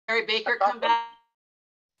Baker come back?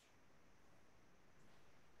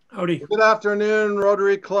 Howdy. Good afternoon,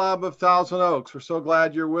 Rotary Club of Thousand Oaks. We're so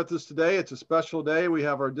glad you're with us today. It's a special day. We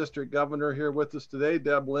have our district governor here with us today,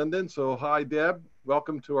 Deb Linden. So hi, Deb.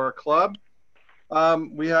 Welcome to our club.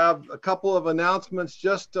 We have a couple of announcements,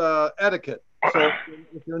 just etiquette. So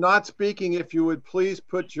if you're not speaking, if you would please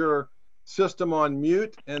put your system on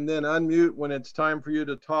mute and then unmute when it's time for you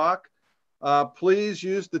to talk. Please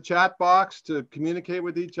use the chat box to communicate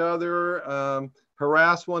with each other,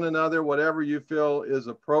 harass one another, whatever you feel is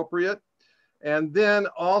appropriate. And then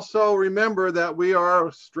also remember that we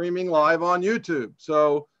are streaming live on YouTube.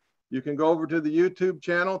 So you can go over to the YouTube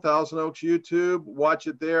channel, Thousand Oaks YouTube, watch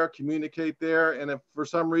it there, communicate there. And if for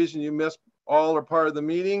some reason you missed all or part of the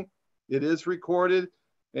meeting, it is recorded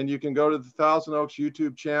and you can go to the Thousand Oaks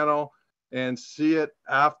YouTube channel and see it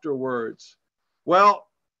afterwards. Well,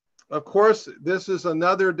 of course, this is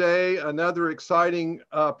another day, another exciting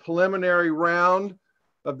preliminary round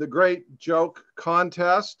of the Great Joke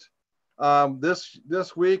Contest.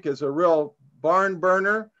 This week is a real barn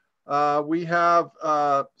burner. We have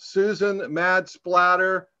Susan Mad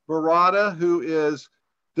Splatter Barada, who is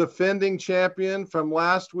defending champion from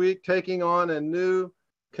last week, taking on a new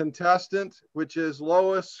contestant, which is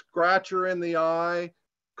Lois Scratcher in the Eye,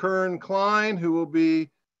 Kern Klein, who will be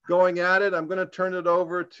going at it. I'm going to turn it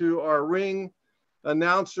over to our ring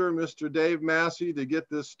announcer, Mr. Dave Massey, to get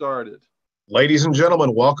this started. Ladies and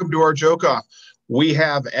gentlemen, welcome to our Joke Off. We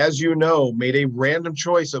have, as you know, made a random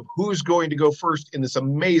choice of who's going to go first in this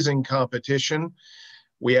amazing competition.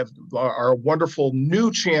 We have our wonderful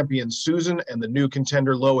new champion, Susan, and the new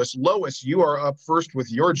contender, Lois. Lois, you are up first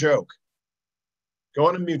with your joke. Go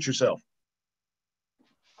on and mute yourself.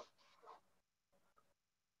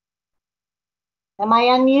 Am I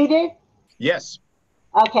unmuted? Yes.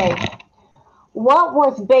 Okay. What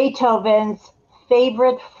was Beethoven's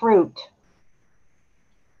favorite fruit?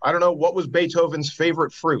 I don't know. What was Beethoven's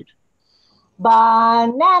favorite fruit?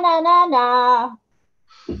 Banana.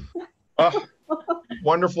 Oh,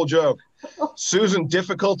 wonderful joke. Susan,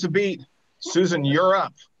 difficult to beat. Susan, you're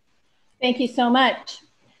up. Thank you so much.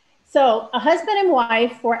 So a husband and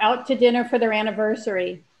wife were out to dinner for their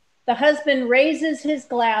anniversary. The husband raises his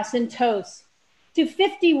glass and toasts to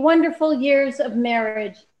 50 wonderful years of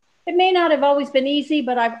marriage. It may not have always been easy,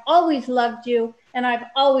 but I've always loved you and I've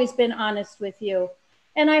always been honest with you.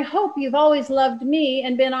 And I hope you've always loved me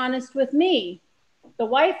and been honest with me. The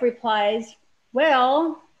wife replies,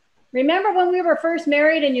 well, remember when we were first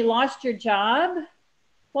married and you lost your job?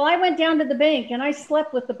 Well, I went down to the bank and I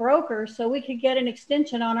slept with the broker so we could get an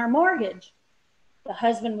extension on our mortgage. The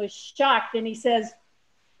husband was shocked and he says,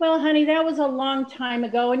 well, honey, that was a long time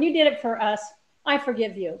ago and you did it for us. I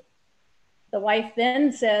forgive you. The wife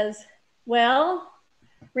then says, well,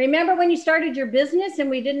 remember when you started your business and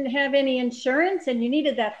we didn't have any insurance and you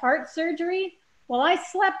needed that heart surgery? Well, I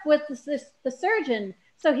slept with the surgeon,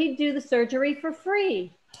 so he'd do the surgery for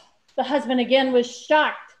free. The husband again was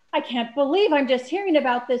shocked. I can't believe I'm just hearing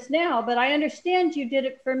about this now, but I understand you did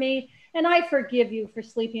it for me and I forgive you for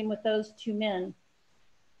sleeping with those two men.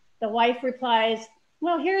 The wife replies,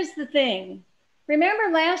 well, here's the thing.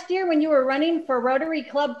 Remember last year when you were running for Rotary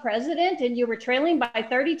Club president and you were trailing by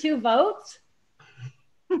 32 votes?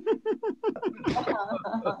 All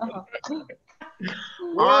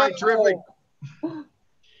right, terrific.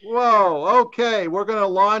 Whoa, okay, we're going to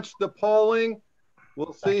launch the polling.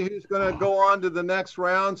 We'll see who's going to go on to the next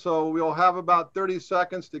round. So we'll have about 30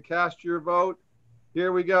 seconds to cast your vote.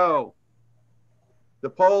 Here we go. The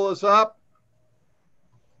poll is up.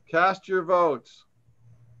 Cast your votes.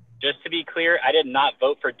 Just to be clear, I did not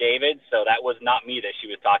vote for David, so that was not me that she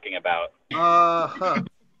was talking about.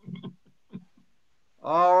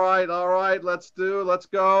 All right, let's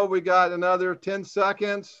go. We got another 10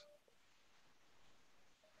 seconds.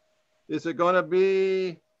 Is it going to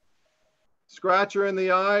be Scratcher in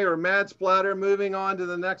the Eye or Mad Splatter moving on to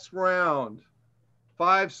the next round?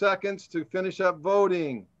 5 seconds to finish up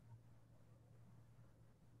voting.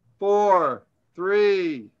 4,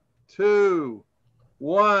 3, 2,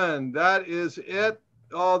 1. That is it.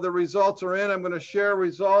 All the results are in. I'm going to share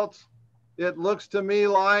results. It looks to me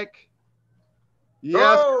like,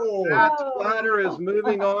 yes, Mad Splatter is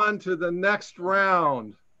moving on to the next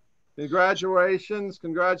round. Congratulations.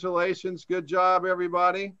 Good job,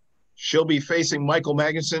 everybody. She'll be facing Michael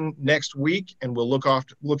Magnuson next week, and we'll look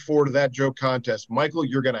forward to that joke contest. Michael,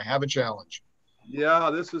 you're going to have a challenge. Yeah,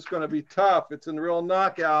 this is going to be tough. It's a real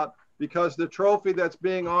knockout because the trophy that's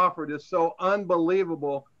being offered is so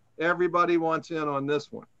unbelievable. Everybody wants in on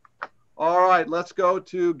this one. All right, let's go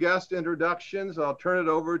to guest introductions. I'll turn it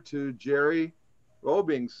over to Jerry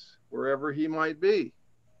Robings, wherever he might be.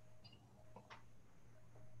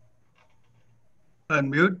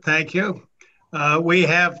 Unmute, thank you. We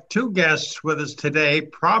have two guests with us today,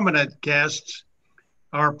 prominent guests.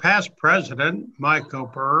 Our past president, Mike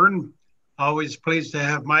O'Byrne. Always pleased to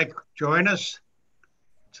have Mike join us.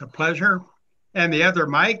 It's a pleasure. And the other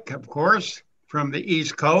Mike, of course, from the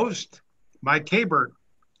East Coast, Mike Hebert.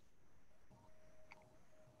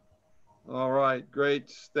 All right, great.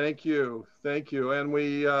 Thank you. Thank you. And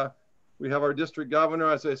we have our district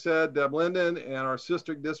governor, as I said, Deb Linden, and our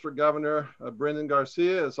district governor, Brendan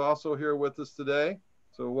Garcia, is also here with us today.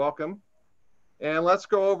 So welcome. And let's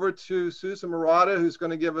go over to Susan Murata, who's going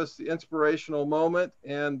to give us the inspirational moment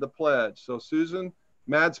and the pledge. So Susan,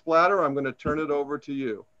 mad splatter, I'm going to turn it over to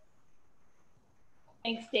you.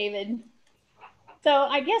 Thanks, David. So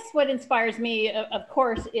I guess what inspires me, of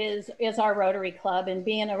course, is our Rotary Club and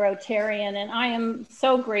being a Rotarian. And I am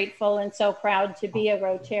so grateful and so proud to be a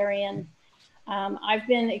Rotarian. I've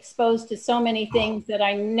been exposed to so many things that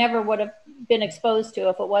I never would have been exposed to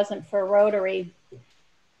if it wasn't for Rotary.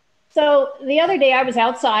 So the other day I was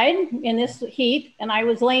outside in this heat and I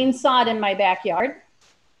was laying sod in my backyard.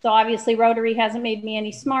 So obviously Rotary hasn't made me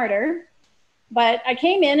any smarter, but I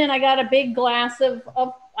came in and I got a big glass of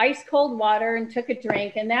ice cold water and took a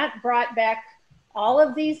drink, and that brought back all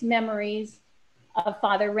of these memories of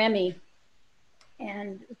Father Remy.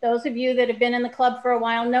 And those of you that have been in the club for a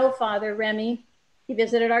while know Father Remy. He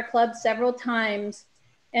visited our club several times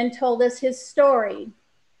and told us his story.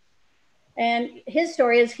 And his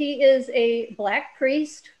story is he is a Black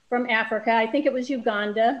priest from Africa. I think it was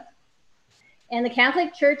Uganda. And the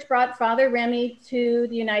Catholic Church brought Father Remy to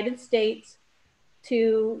the United States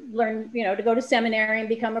to learn, to go to seminary and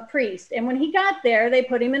become a priest. And when he got there, they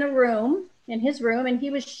put him in his room, and he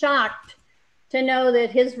was shocked to know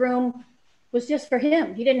that his room was just for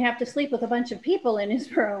him. He didn't have to sleep with a bunch of people in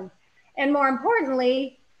his room. And more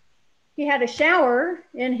importantly, he had a shower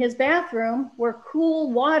in his bathroom where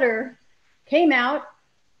cool water came out,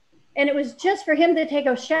 and it was just for him to take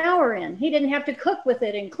a shower in. He didn't have to cook with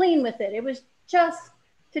it and clean with it. It was just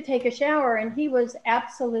to take a shower, and he was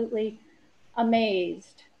absolutely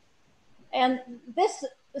amazed. And this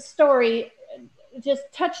story just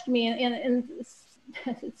touched me in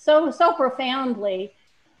so profoundly,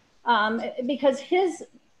 because his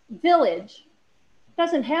village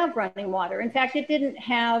doesn't have running water. In fact, it didn't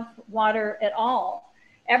have water at all.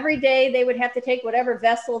 Every day they would have to take whatever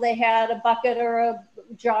vessel they had, a bucket or a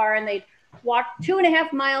jar, and they'd walk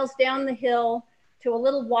 2.5 miles down the hill to a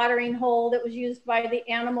little watering hole that was used by the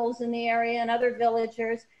animals in the area and other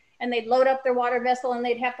villagers. And they'd load up their water vessel and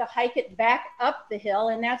they'd have to hike it back up the hill.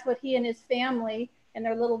 And that's what he and his family and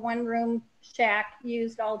their little one-room shack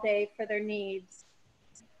used all day for their needs.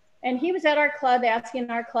 And he was at our club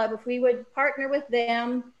asking our club if we would partner with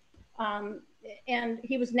them. And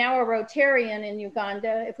he was now a Rotarian in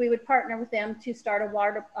Uganda, if we would partner with them to start a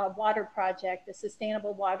water project, a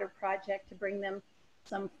sustainable water project to bring them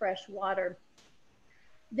some fresh water.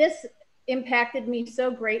 This impacted me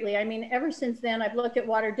so greatly. I mean, ever since then, I've looked at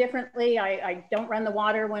water differently. I don't run the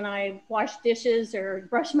water when I wash dishes or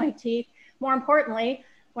brush my teeth. More importantly,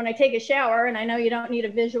 when I take a shower, and I know you don't need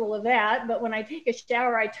a visual of that, but when I take a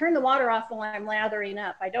shower, I turn the water off while I'm lathering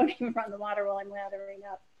up. I don't even run the water while I'm lathering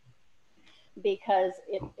up, because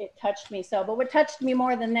it touched me so. But what touched me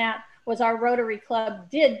more than that was our Rotary Club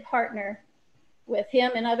did partner with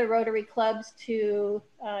him and other Rotary clubs to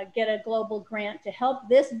get a global grant to help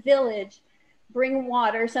this village bring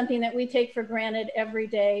water, something that we take for granted every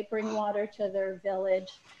day, bring water to their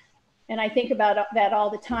village. And I think about that all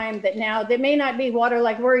the time, that now there may not be water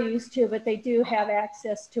like we're used to, but they do have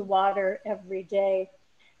access to water every day.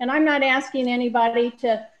 And I'm not asking anybody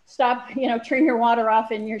to stop, turn your water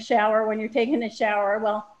off in your shower when you're taking a shower.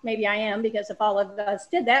 Well, maybe I am, because if all of us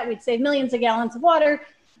did that, we'd save millions of gallons of water.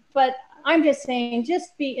 But I'm just saying,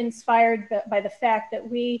 just be inspired by the fact that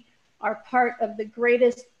we are part of the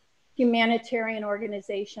greatest humanitarian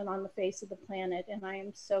organization on the face of the planet. And I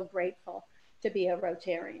am so grateful to be a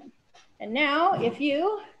Rotarian. And now, if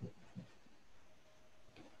you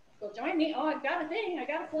will join me, oh, I've got a thing, I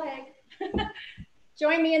got a flag.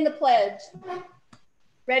 Join me in the pledge.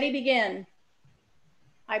 Ready, begin.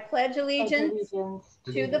 I pledge allegiance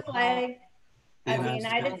to the flag of the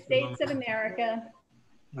United States of America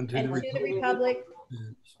and to the republic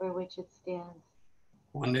for which it stands,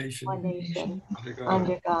 one nation,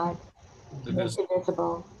 under God,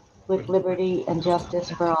 indivisible, with liberty and justice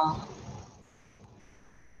for all.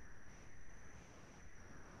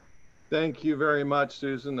 Thank you very much,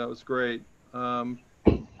 Susan. That was great.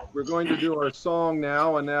 We're going to do our song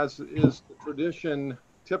now, and as is the tradition,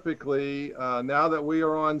 typically, now that we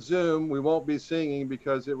are on Zoom, we won't be singing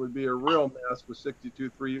because it would be a real mess with 62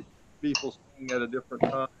 people singing at a different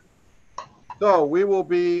time. So we will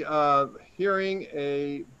be hearing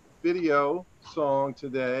a video song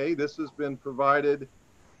today. This has been provided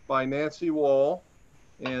by Nancy Wall,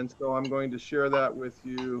 and so I'm going to share that with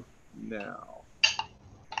you now.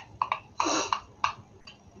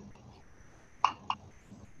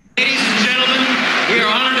 Ladies and gentlemen, we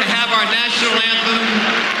are honored to have our national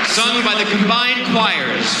anthem sung by the combined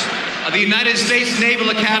choirs of the United States Naval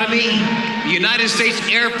Academy, the United States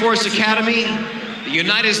Air Force Academy, the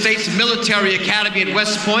United States Military Academy at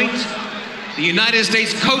West Point, the United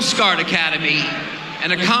States Coast Guard Academy,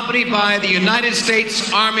 and accompanied by the United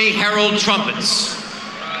States Army Herald Trumpets.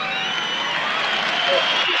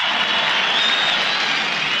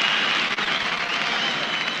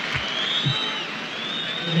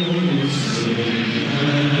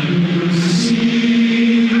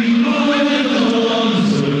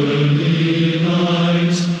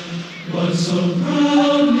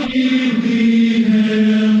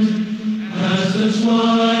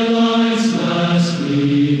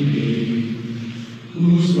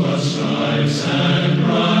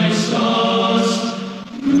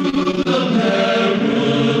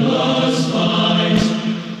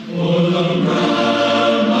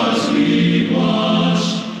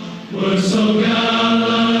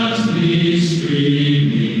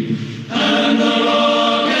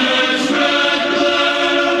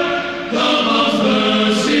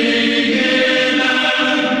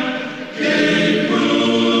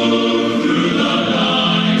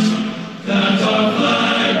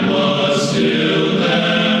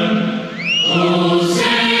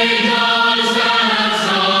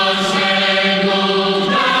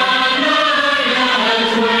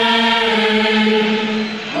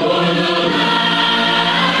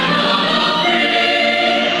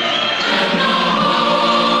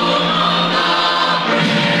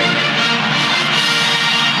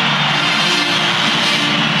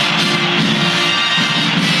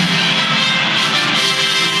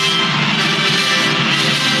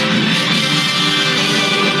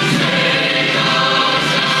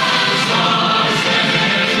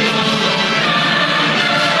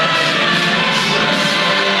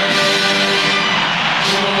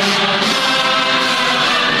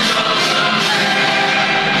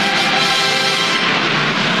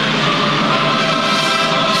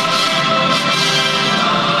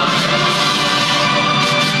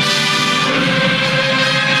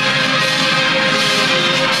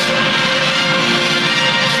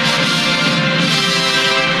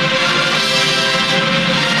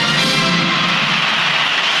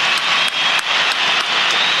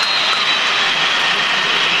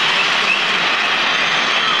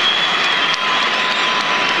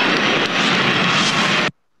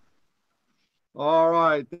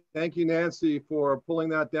 Thank you, Nancy, for pulling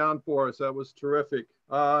that down for us. That was terrific.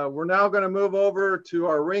 We're now going to move over to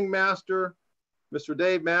our ringmaster, Mr.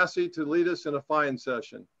 Dave Massey, to lead us in a fine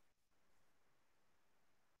session.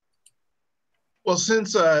 Well,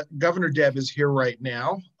 since Governor Deb is here right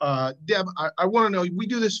now, Deb, I want to know, we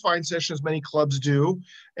do this fine session as many clubs do,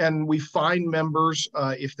 and we fine members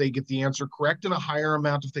if they get the answer correct and a higher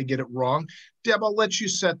amount if they get it wrong. Deb, I'll let you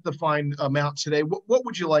set the fine amount today. What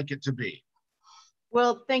would you like it to be?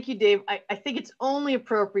 Well, thank you, Dave. I think it's only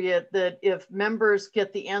appropriate that if members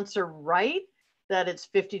get the answer right, that it's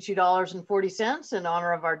 $52.40 in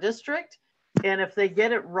honor of our district. And if they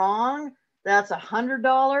get it wrong, that's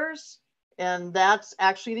 $100. And that's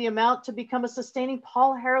actually the amount to become a sustaining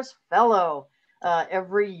Paul Harris Fellow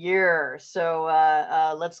every year.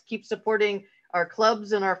 So let's keep supporting our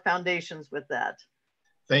clubs and our foundations with that.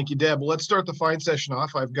 Thank you, Deb. Well, let's start the fine session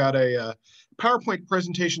off. I've got a PowerPoint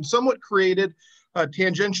presentation somewhat created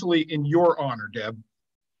tangentially in your honor, Deb.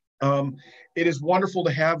 It is wonderful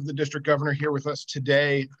to have the district governor here with us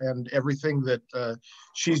today and everything that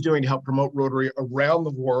she's doing to help promote Rotary around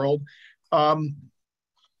the world.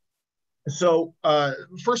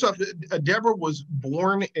 First off, Deborah was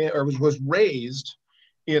born or was raised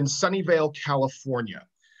in Sunnyvale, California.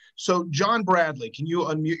 So John Bradley, can you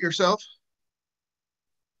unmute yourself?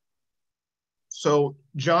 So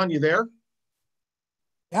John, you there?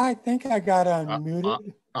 Yeah, I think I got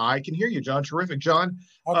unmuted. I can hear you, John. Terrific. John,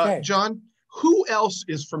 okay. John, who else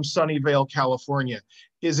is from Sunnyvale, California?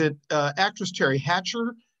 Is it actress Terry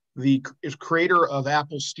Hatcher, the creator of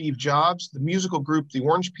Apple, Steve Jobs, the musical group The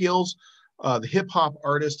Orange Peels, the hip hop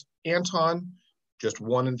artist Anton, just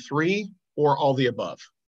 1 and 3, or all the above?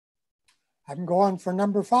 I'm going for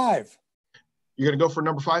number 5. You're going to go for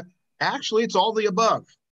number 5? Actually, it's all the above.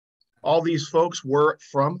 All these folks were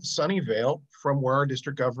from Sunnyvale, from where our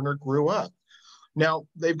district governor grew up. Now,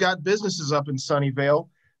 they've got businesses up in Sunnyvale.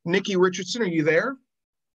 Nikki Richardson, are you there?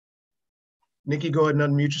 Nikki, go ahead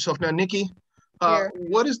and unmute yourself. Now, Nikki,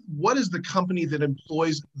 what is the company that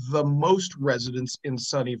employs the most residents in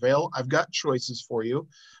Sunnyvale? I've got choices for you.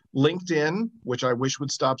 LinkedIn, which I wish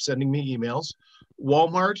would stop sending me emails,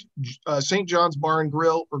 Walmart, St. John's Bar and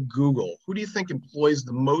Grill, or Google. Who do you think employs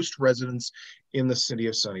the most residents in the city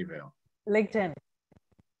of Sunnyvale? LinkedIn.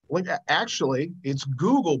 Actually, it's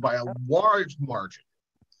Google by a large margin.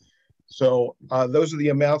 So those are the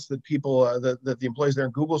amounts that people, that the employees there.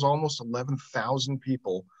 Google's almost 11,000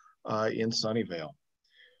 people in Sunnyvale.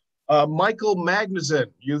 Michael Magnuson,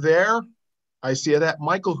 you there? I see that.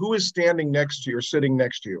 Michael, who is standing next to you or sitting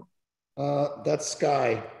next to you? That's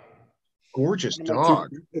Sky. Gorgeous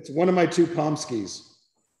dog. It's one of my two Pomskis.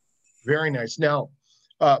 Very nice. Now,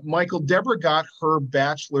 Michael, Deborah got her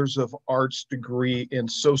Bachelor's of Arts degree in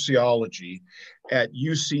sociology at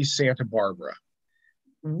UC Santa Barbara.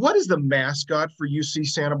 What is the mascot for UC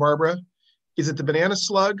Santa Barbara? Is it the Banana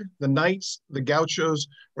Slug, the Knights, the Gauchos,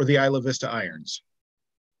 or the Isla Vista Irons?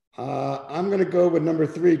 I'm going to go with number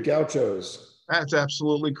 3, Gauchos. That's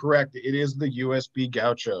absolutely correct. It is the USB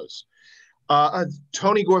Gauchos.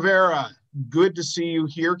 Tony Guevara, good to see you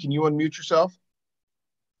here. Can you unmute yourself?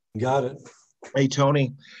 Got it. Hey,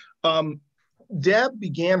 Tony. Deb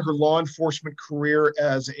began her law enforcement career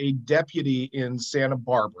as a deputy in Santa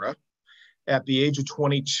Barbara at the age of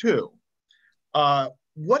 22.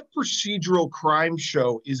 What procedural crime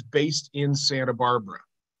show is based in Santa Barbara?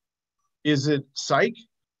 Is it Psych,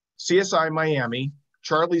 CSI Miami,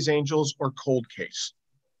 Charlie's Angels, or Cold Case?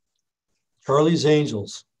 Charlie's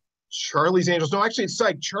Angels. Charlie's Angels. No, actually, it's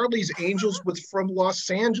Psych. Charlie's Angels was from Los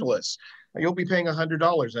Angeles. You'll be paying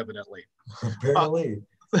 $100, evidently. Apparently.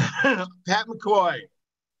 Pat McCoy,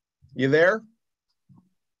 you there?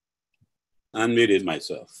 Unmuted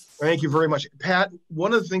myself. Thank you very much. Pat,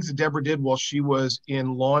 one of the things that Deborah did while she was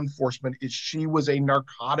in law enforcement is she was a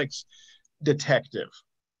narcotics detective.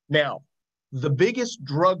 Now, the biggest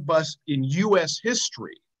drug bust in U.S.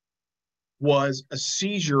 history was a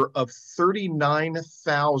seizure of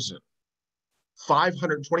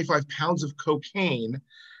 39,525 pounds of cocaine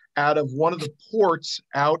out of one of the ports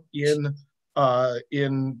out in I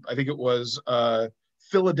think it was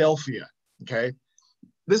Philadelphia. Okay,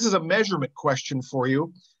 this is a measurement question for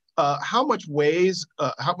you. How much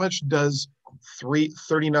does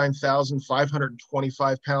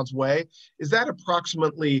 39,525 pounds weigh? Is that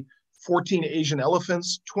approximately 14 Asian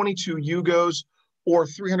elephants, 22 Yugos, or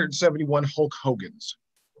 371 Hulk Hogans?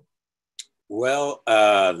 Well,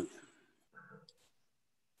 I'm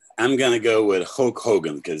going to go with Hulk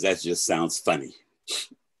Hogan because that just sounds funny.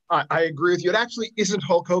 I agree with you. It actually isn't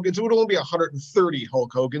Hulk Hogan's. It would only be 130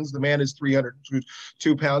 Hulk Hogan's. The man is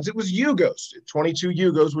 302 pounds. It was Yugos. 22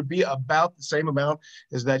 Yugos would be about the same amount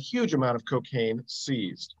as that huge amount of cocaine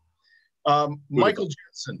seized. Michael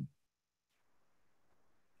Jensen.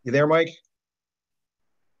 You there, Mike?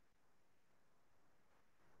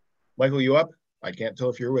 Michael, you up? I can't tell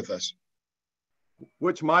if you're with us.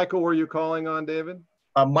 Which Michael were you calling on, David?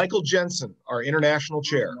 Michael Jensen, our international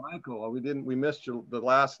chair. Michael, we missed the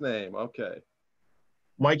last name. Okay.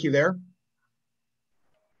 Mike, you there?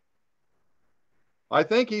 I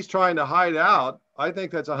think he's trying to hide out. I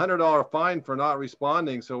think that's a $100 fine for not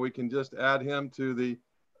responding, so we can just add him to the.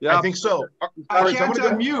 Yeah, I think so. I can't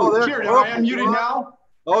unmute. Here, am I unmuted now?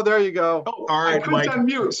 Oh, there you go. Oh, all right, I couldn't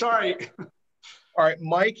unmute. Sorry. All right,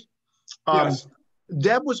 Mike. Yes.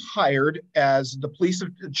 Deb was hired as the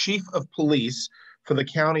chief of police for the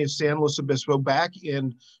county of San Luis Obispo back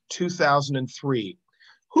in 2003.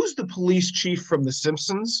 Who's the police chief from The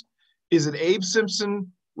Simpsons? Is it Abe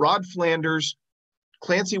Simpson, Rod Flanders,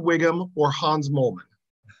 Clancy Wiggum, or Hans Molman?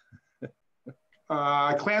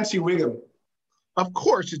 Clancy Wiggum. Of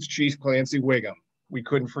course it's Chief Clancy Wiggum. We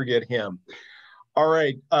couldn't forget him. All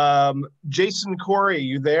right, Jason Corey,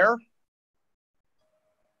 you there?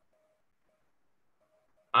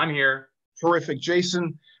 I'm here. Terrific,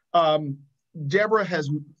 Jason. Deborah has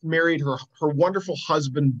married her wonderful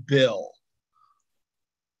husband, Bill.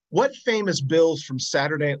 What famous Bills from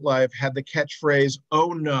Saturday Night Live had the catchphrase,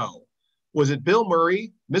 "Oh no"? Was it Bill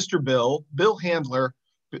Murray, Mr. Bill, Bill Handler,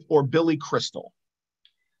 or Billy Crystal?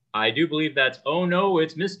 I do believe that's, oh no,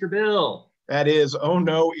 it's Mr. Bill. That is, oh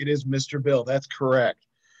no, it is Mr. Bill. That's correct.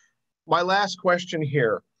 My last question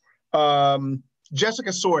here.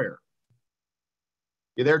 Jessica Sawyer.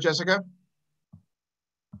 You there, Jessica?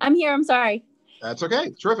 I'm here, I'm sorry. That's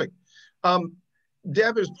okay, terrific.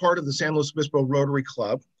 Deb is part of the San Luis Obispo Rotary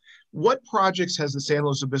Club. What projects has the San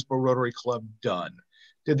Luis Obispo Rotary Club done?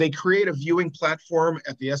 Did they create a viewing platform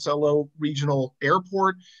at the SLO Regional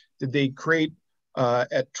Airport? Did they create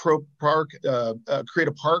at Trope Park, create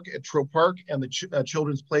a park at Trope Park and the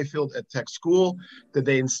children's playfield at Tech School? Did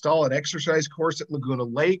they install an exercise course at Laguna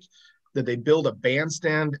Lake? Did they build a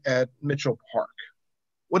bandstand at Mitchell Park?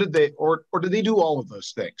 What did they, or did they do all of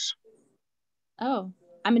those things? Oh,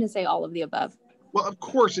 I'm going to say all of the above. Well, of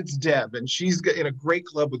course it's Deb, and she's in a great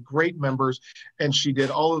club with great members, and she did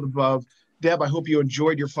all of the above. Deb, I hope you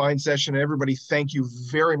enjoyed your fine session. Everybody, thank you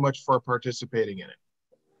very much for participating in it.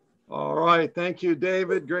 All right. Thank you,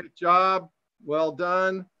 David. Great job. Well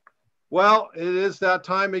done. Well, it is that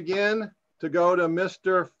time again to go to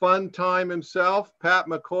Mr. Fun Time himself, Pat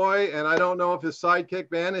McCoy. And I don't know if his sidekick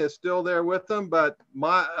Vanna is still there with him, but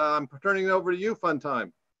I'm turning it over to you, Fun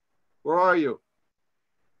Time. Where are you?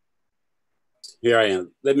 Here I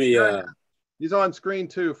am. Let me. He's on screen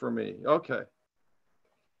too for me. Okay.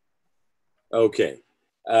 Okay.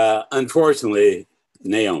 Unfortunately,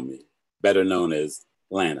 Naomi, better known as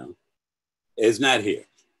Lana, is not here.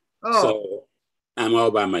 Oh. So I'm all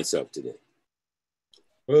by myself today.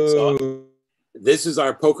 So this is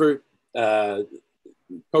our poker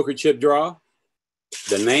chip draw.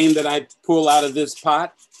 The name that I pull out of this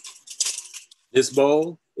pot, this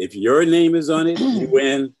bowl, if your name is on it, you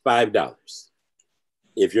win $5.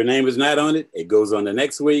 If your name is not on it, it goes on the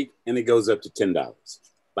next week and it goes up to $10,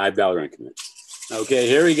 $5 increments. Okay,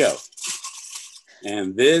 here we go.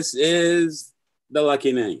 And this is the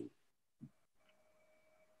lucky name.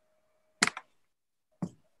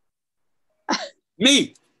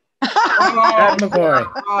 Me.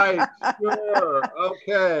 Oh, right. Sure.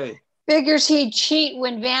 Okay. Figures he'd cheat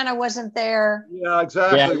when Vanna wasn't there. Yeah,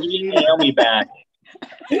 exactly. Yeah, we need Naomi back.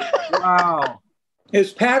 Wow.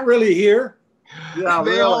 Is Pat really here? Yeah,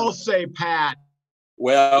 they really. all say Pat.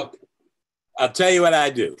 Well, I'll tell you what I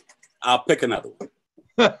do. I'll pick another one.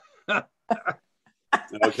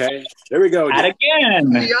 Okay, here we go again.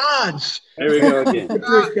 The odds. Here we go again. Put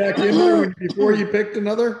yours back in there before you picked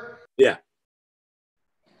another? Yeah.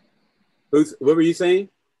 What were you saying?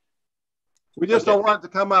 We just don't want it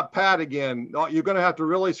to come up Pat again. No, you're going to have to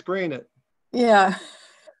really screen it. Yeah.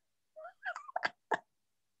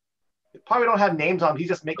 Probably don't have names on. He's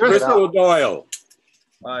just making it Crystal up. Doyle.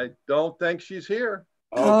 I don't think she's here.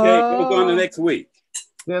 Okay, goes on the next week.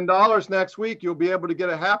 $10 next week. You'll be able to get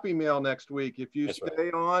a Happy Meal next week if you That's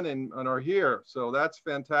stay on and are here. So that's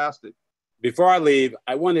fantastic. Before I leave,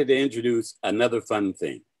 I wanted to introduce another fun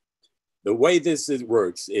thing. The way this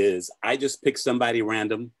works is I just pick somebody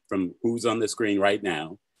random from who's on the screen right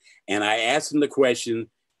now, and I ask them the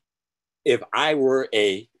question, if I were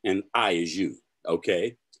A and I is you,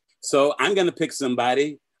 okay? So I'm gonna pick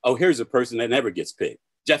somebody. Oh, here's a person that never gets picked,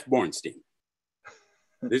 Jeff Bornstein.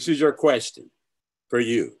 This is your question for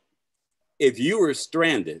you. If you were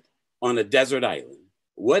stranded on a desert island,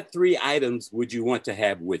 what 3 items would you want to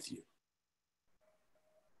have with you?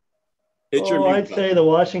 I'd say the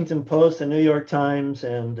Washington Post, the New York Times,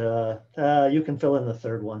 and you can fill in the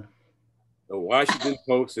third one. The Washington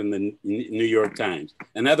Post and the New York Times.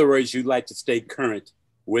 In other words, you'd like to stay current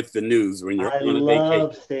with the news when you're on a vacation. I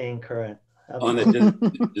love staying current. On a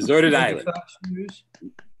deserted island.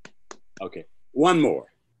 Okay, one more.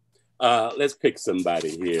 Let's pick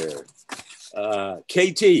somebody here.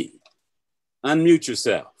 KT, unmute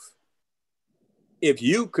yourself. If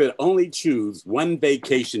you could only choose one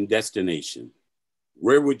vacation destination,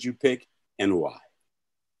 where would you pick and why?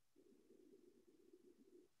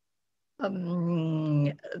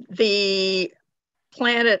 The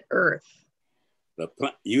planet Earth.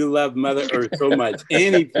 You love Mother Earth so much.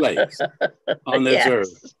 Any place on this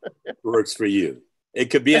earth works for you.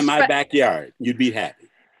 It could be in my backyard. You'd be happy.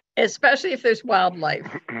 Especially if there's wildlife.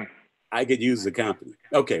 I could use the company.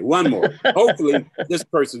 Okay, one more. Hopefully this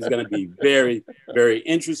person is going to be very, very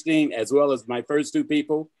interesting, as well as my first 2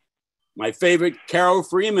 people. My favorite, Carol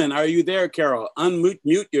Freeman. Are you there, Carol?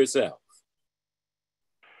 Unmute yourself.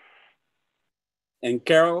 And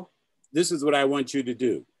Carol, this is what I want you to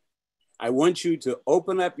do. I want you to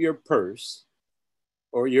open up your purse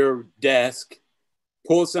or your desk,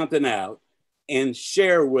 pull something out, and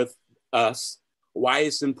share with us why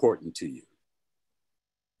it's important to you.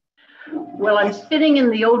 Well, I'm sitting in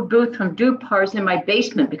the old booth from Dupar's in my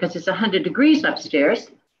basement because it's 100 degrees upstairs.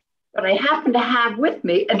 But I happen to have with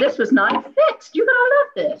me, and this was not fixed. You're going to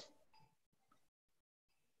love this.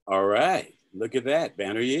 All right. Look at that.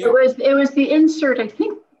 Banner year. It was the insert, I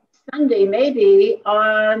think, Sunday maybe,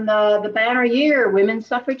 on the banner year, Women's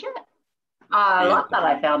Suffragette. I love that.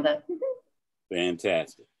 I found that.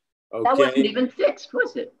 Fantastic. Okay. That wasn't even fixed,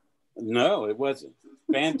 was it? No, it wasn't.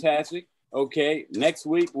 Fantastic. Okay, next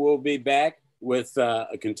week we'll be back with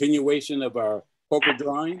a continuation of our poker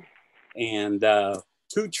drawing and 2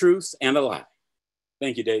 truths and a lie.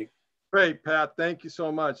 Thank you, Dave. Great, Pat. Thank you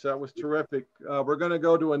so much. That was terrific. We're going to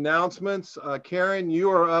go to announcements. Karen,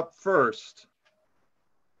 you are up first.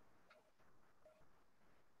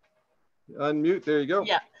 Unmute. There you go.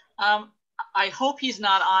 Yeah. I hope he's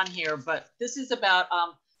not on here, but this is about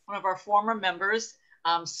one of our former members,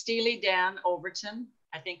 Steely Dan Overton.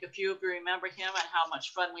 I think a few of you remember him and how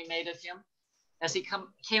much fun we made of him as he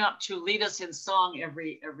came up to lead us in song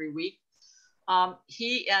every week.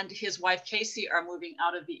 He and his wife, Casey, are moving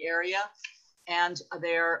out of the area, and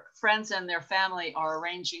their friends and their family are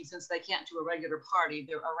arranging, since they can't do a regular party,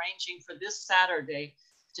 they're arranging for this Saturday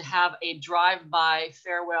to have a drive-by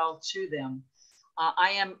farewell to them.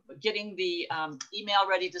 I am getting the email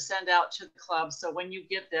ready to send out to the club. So when you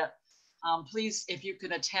get that, please, if you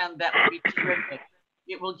can attend, that would be terrific.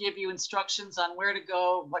 It will give you instructions on where to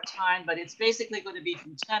go, what time, but it's basically going to be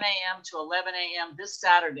from 10 a.m. to 11 a.m. this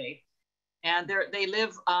Saturday. And they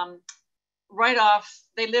live right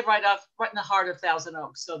in the heart of Thousand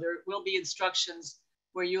Oaks. So there will be instructions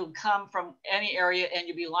where you'll come from any area and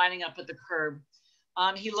you'll be lining up at the curb.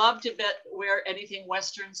 He loved to wear anything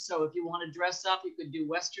Western. So if you want to dress up, you could do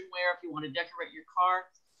Western wear. If you want to decorate your car,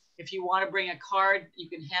 if you want to bring a card, you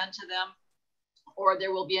can hand to them, or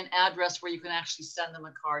there will be an address where you can actually send them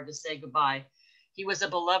a card to say goodbye. He was a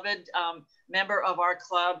beloved member of our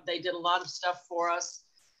club. They did a lot of stuff for us,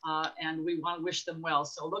 and we want to wish them well.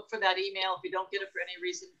 So look for that email. If you don't get it for any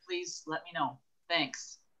reason, please let me know.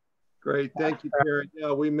 Thanks. Great. Thank you, Karen.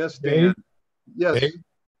 Yeah, we missed Dan. Yes. Dave?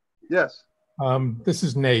 Yes. This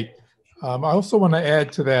is Nate. I also want to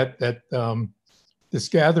add to that this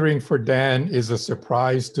gathering for Dan is a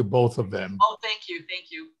surprise to both of them. Oh, thank you. Thank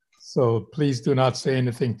you. So please do not say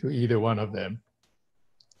anything to either one of them.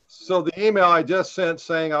 So the email I just sent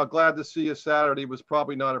saying, "I'm glad to see you Saturday" was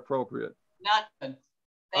probably not appropriate. Not good.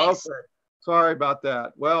 Thanks. Okay. Sorry about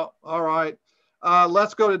that. Well, all right.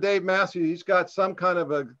 Let's go to Dave Massey. He's got some kind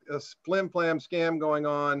of a flim-flam scam going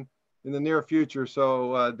on in the near future.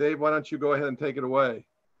 So Dave, why don't you go ahead and take it away?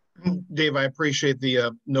 Dave, I appreciate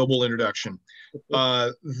the noble introduction.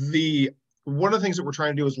 One of the things that we're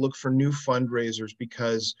trying to do is look for new fundraisers,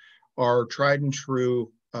 because our tried and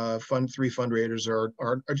true three fundraisers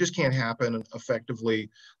are just can't happen effectively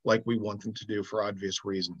like we want them to do for obvious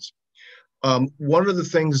reasons. One of the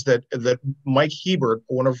things that Mike Hebert,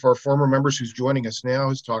 one of our former members who's joining us now,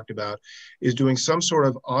 has talked about is doing some sort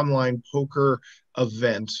of online poker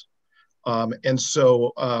event.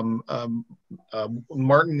 So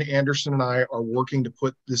Martin Anderson and I are working to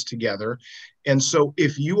put this together. And so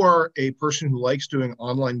if you are a person who likes doing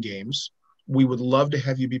online games, we would love to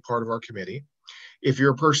have you be part of our committee. If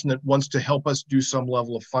you're a person that wants to help us do some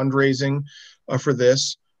level of fundraising for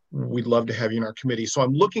this, we'd love to have you in our committee. So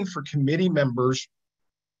I'm looking for committee members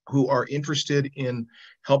who are interested in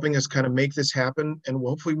helping us kind of make this happen. And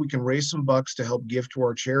hopefully we can raise some bucks to help give to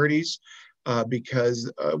our charities.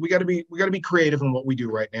 Because we got to be creative in what we do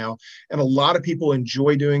right now, and a lot of people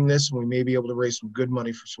enjoy doing this, and we may be able to raise some good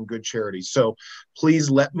money for some good charities. So please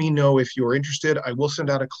let me know if you're interested. I will send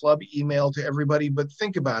out a club email to everybody, but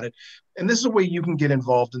think about it. And this is a way you can get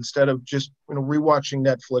involved instead of just rewatching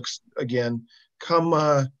Netflix again. Come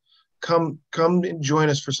and join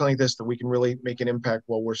us for something like this that we can really make an impact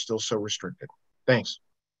while we're still so restricted. Thanks.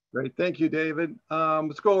 Great. Thank you, David.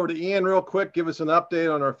 Let's go over to Ian real quick. Give us an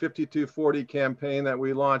update on our 5240 campaign that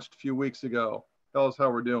we launched a few weeks ago. Tell us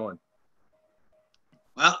how we're doing.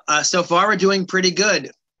 Well, so far we're doing pretty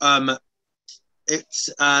good. I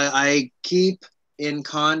keep in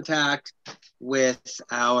contact with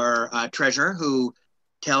our treasurer, who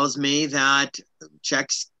tells me that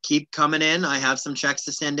checks keep coming in. I have some checks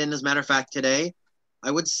to send in. As a matter of fact, today,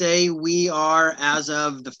 I would say we are, as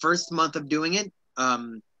of the first month of doing it,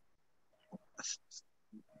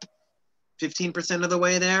 15% of the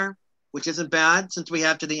way there, which isn't bad since we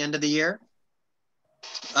have to the end of the year.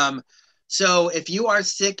 So if you are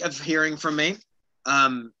sick of hearing from me,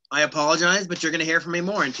 I apologize, but you're going to hear from me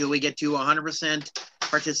more until we get to 100%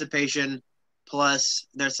 participation. Plus,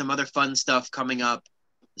 there's some other fun stuff coming up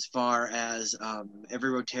as far as every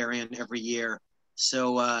Rotarian every year.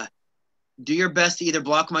 So do your best to either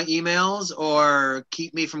block my emails or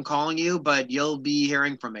keep me from calling you, but you'll be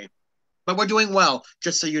hearing from me. But we're doing well,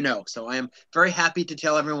 just so you know. So I am very happy to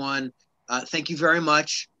tell everyone, thank you very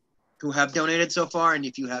much who have donated so far. And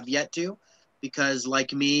if you have yet to, because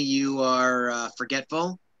like me, you are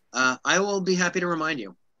forgetful, I will be happy to remind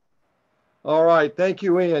you. All right. Thank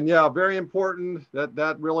you, Ian. Yeah, very important.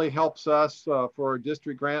 That really helps us for our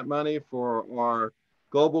district grant money, for our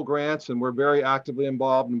global grants, and we're very actively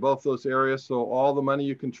involved in both those areas. So all the money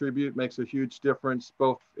you contribute makes a huge difference,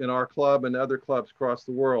 both in our club and other clubs across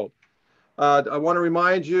the world. I want to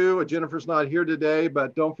remind you, Jennifer's not here today,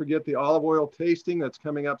 but don't forget the olive oil tasting that's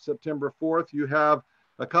coming up September 4th. You have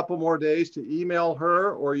a couple more days to email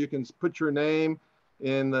her, or you can put your name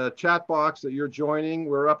in the chat box that you're joining.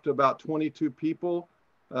 We're up to about 22 people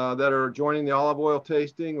that are joining the olive oil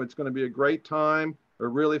tasting. It's going to be a great time, a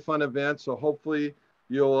really fun event. So hopefully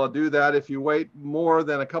you'll do that. If you wait more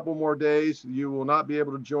than a couple more days, you will not be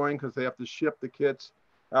able to join because they have to ship the kits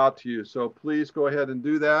out to you. So please go ahead and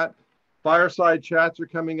do that. Fireside chats are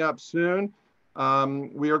coming up soon.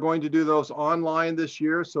 We are going to do those online this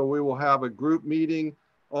year. So we will have a group meeting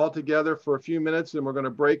all together for a few minutes, and we're going to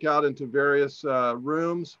break out into various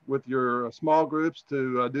rooms with your small groups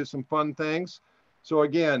to do some fun things. So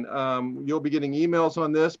again, you'll be getting emails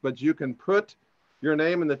on this, but you can put your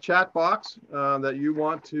name in the chat box that you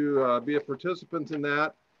want to be a participant in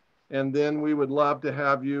that. And then we would love to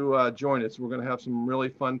have you join us. We're going to have some really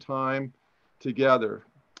fun time together.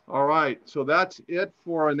 All right, so that's it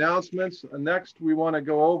for announcements. Next, we want to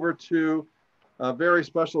go over to a very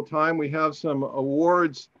special time. We have some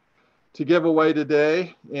awards to give away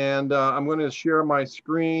today, and I'm going to share my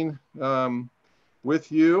screen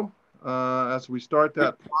with you as we start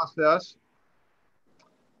that process.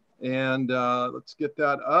 And let's get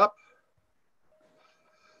that up.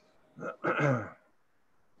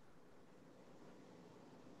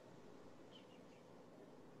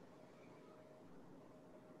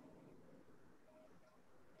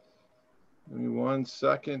 Give me 1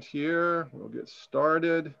 second here. We'll get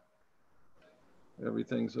started.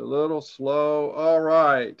 Everything's a little slow. All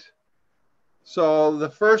right. So the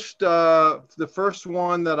first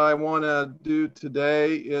one that I want to do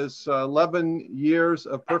today is 11 years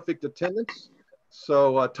of perfect attendance.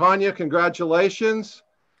 So Tanya, congratulations.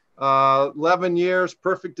 11 years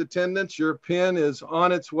perfect attendance. Your pin is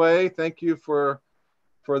on its way. Thank you for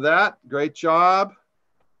that. Great job.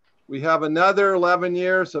 We have another 11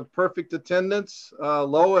 years of perfect attendance.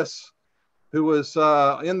 Lois, who was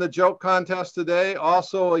in the joke contest today,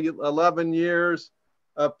 also 11 years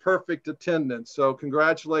of perfect attendance. So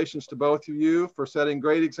congratulations to both of you for setting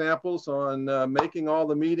great examples on making all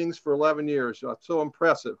the meetings for 11 years. So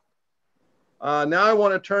impressive. Now I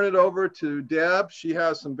want to turn it over to Deb. She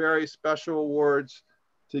has some very special awards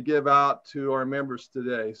to give out to our members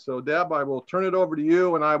today. So Deb, I will turn it over to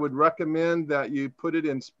you, and I would recommend that you put it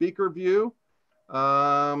in speaker view,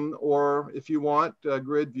 or if you want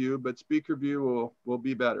grid view, but speaker view will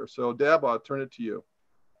be better. So Deb, I'll turn it to you.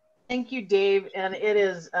 Thank you, Dave. And it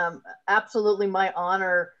is absolutely my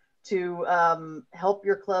honor to help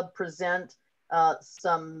your club present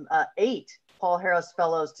some 8 Paul Harris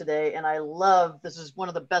Fellows today. And I love, this is one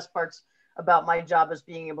of the best parts about my job, is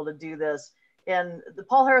being able to do this. And the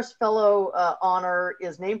Paul Harris Fellow honor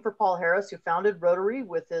is named for Paul Harris, who founded Rotary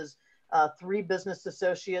with his 3 business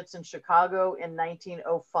associates in Chicago in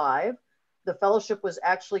 1905. The fellowship was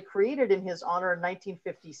actually created in his honor in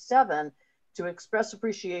 1957 to express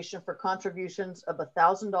appreciation for contributions of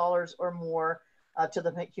 $1,000 or more to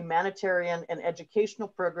the humanitarian and educational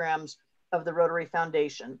programs of the Rotary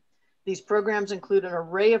Foundation. These programs include an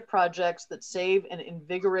array of projects that save and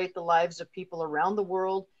invigorate the lives of people around the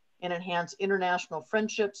world and enhance international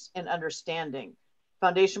friendships and understanding.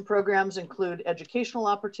 Foundation programs include educational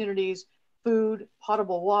opportunities, food,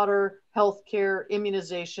 potable water, healthcare,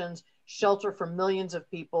 immunizations, shelter for millions of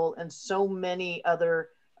people, and so many other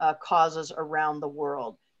causes around the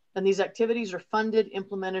world. And these activities are funded,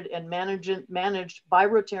 implemented, and managed by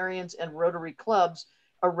Rotarians and Rotary clubs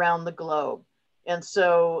around the globe. And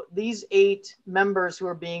so these 8 members who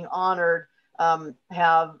are being honored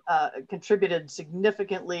have contributed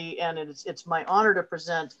significantly, and it's my honor to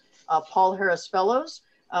present Paul Harris Fellows,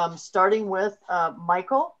 starting with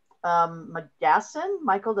Michael McGasson.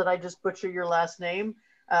 Michael, did I just butcher your last name?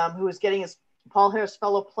 Who is getting his Paul Harris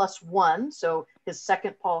Fellow +1, so his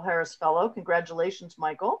second Paul Harris Fellow. Congratulations,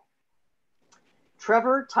 Michael.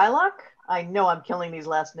 Trevor Tylock, I know I'm killing these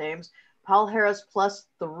last names. Paul Harris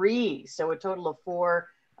 +3, so a total of 4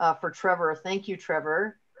 for Trevor. Thank you,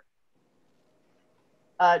 Trevor.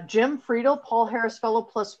 Jim Friedel, Paul Harris Fellow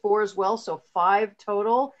 +4 as well, so 5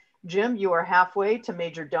 total. Jim, you are halfway to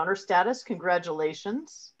major donor status.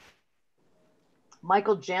 Congratulations.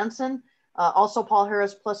 Michael Jansen, also Paul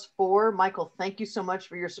Harris +4. Michael, thank you so much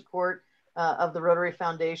for your support of the Rotary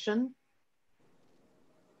Foundation.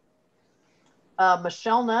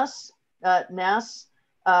 Michelle Nash,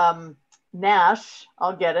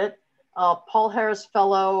 I'll get it. Paul Harris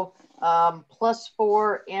Fellow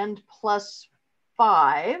 +4 and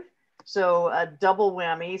 +5. So a double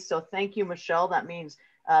whammy. So thank you, Michelle. That means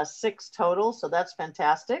 6 total. So that's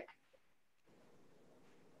fantastic.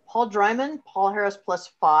 Paul Dryman, Paul Harris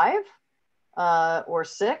 +5. or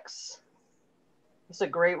 6. It's a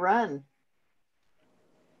great run.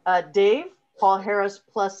 Dave, Paul Harris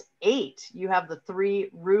plus 8. You have the 3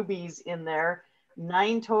 rubies in there.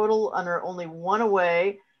 9 total, under only 1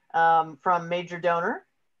 away from major donor.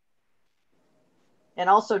 And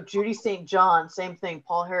also Judy St. John, same thing,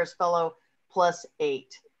 Paul Harris Fellow plus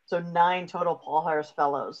 8. So 9 total Paul Harris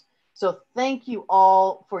Fellows. So thank you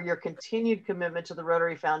all for your continued commitment to the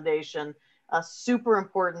Rotary Foundation. Super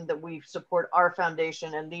important that we support our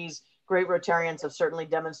foundation, and these great Rotarians have certainly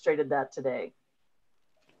demonstrated that today.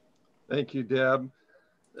 Thank you, Deb.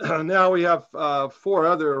 Now we have 4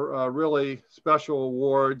 other really special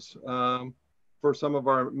awards for some of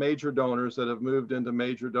our major donors that have moved into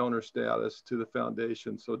major donor status to the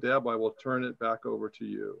foundation. So Deb, I will turn it back over to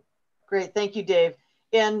you. Great, thank you, Dave.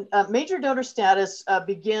 And major donor status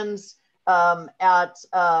begins at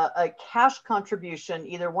a cash contribution,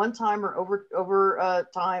 either one time or over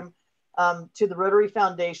time, to the Rotary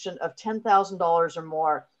Foundation of $10,000 or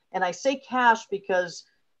more. And I say cash because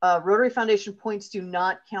Rotary Foundation points do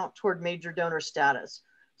not count toward major donor status.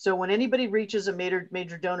 So when anybody reaches a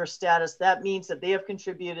major donor status, that means that they have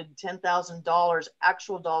contributed $10,000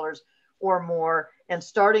 actual dollars or more. And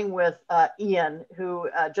starting with Ian, who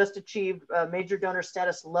just achieved major donor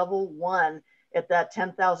status level 1 at that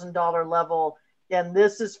 $10,000 level. And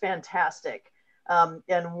this is fantastic.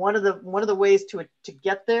 And one of the ways to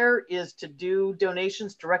get there is to do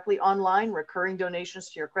donations directly online, recurring donations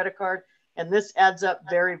to your credit card. And this adds up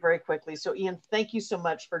very, very quickly. So Ian, thank you so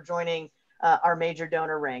much for joining our major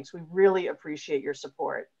donor ranks. We really appreciate your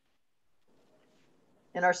support.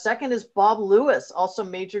 And our second is Bob Lewis, also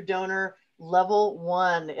major donor level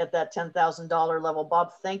 1 at that $10,000 level.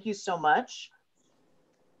 Bob, thank you so much.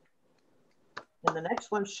 And the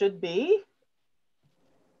next one should be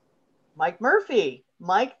Mike Murphy.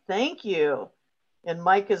 Mike, thank you. And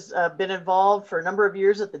Mike has been involved for a number of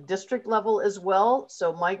years at the district level as well.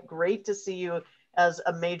 So Mike, great to see you as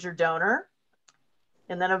a major donor.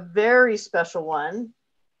 And then a very special one,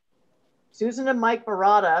 Susan and Mike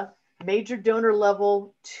Murata, major donor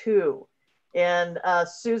level 2. And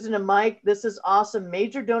Susan and Mike, this is awesome.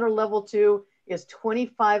 Major donor level 2 is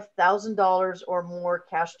 $25,000 or more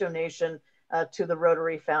cash donation to the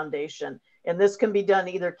Rotary Foundation. And this can be done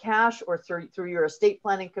either cash or through your estate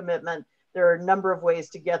planning commitment. There are a number of ways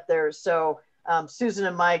to get there. So Susan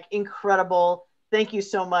and Mike, incredible. Thank you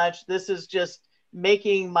so much. This is just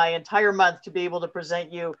making my entire month to be able to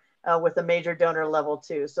present you with a major donor level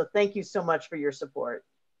 2. So thank you so much for your support.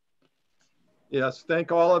 Yes,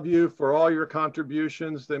 thank all of you for all your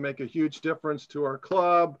contributions. They make a huge difference to our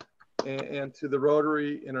club and to the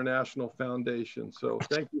Rotary International Foundation. So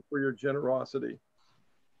thank you for your generosity.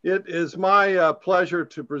 It is my pleasure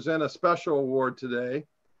to present a special award today.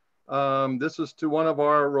 This is to one of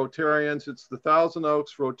our Rotarians. It's the Thousand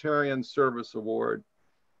Oaks Rotarian Service Award.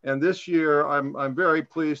 And this year, I'm very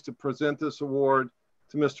pleased to present this award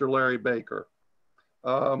to Mr. Larry Baker.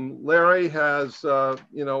 Larry has,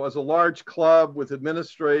 you know, as a large club with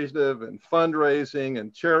administrative and fundraising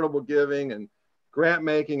and charitable giving and grant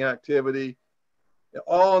making activity,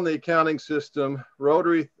 all in the accounting system,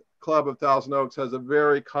 Rotary Club of Thousand Oaks has a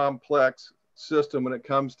very complex system when it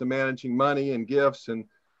comes to managing money and gifts and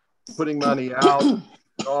putting money out and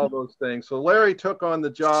all those things. So Larry took on the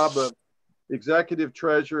job of executive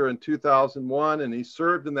treasurer in 2001, and he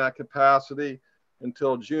served in that capacity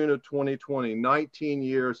until June of 2020, 19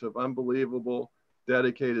 years of unbelievable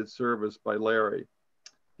dedicated service by Larry.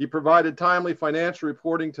 He provided timely financial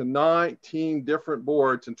reporting to 19 different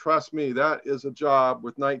boards, and trust me, that is a job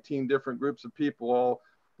with 19 different groups of people all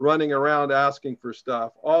running around asking for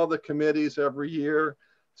stuff. All the committees every year,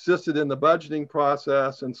 assisted in the budgeting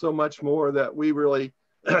process, and so much more that we really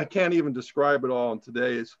can't even describe it all in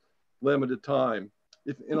today's limited time.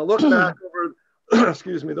 If in a look back over,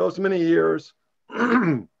 excuse me, those many years,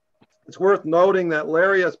 it's worth noting that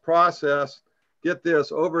Larry has processed, get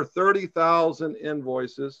this, over 30,000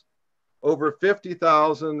 invoices, over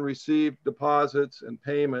 50,000 received deposits and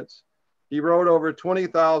payments. He wrote over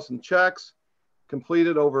 20,000 checks,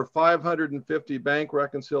 completed over 550 bank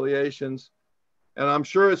reconciliations, and I'm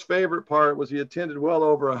sure his favorite part was he attended well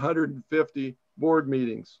over 150 board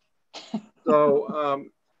meetings. So,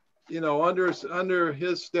 you know, under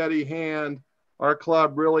his steady hand, our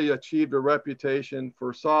club really achieved a reputation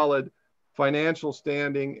for solid financial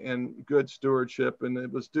standing and good stewardship, and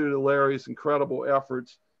it was due to Larry's incredible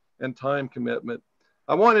efforts and time commitment.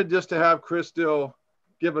 I wanted just to have Chris Still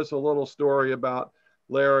give us a little story about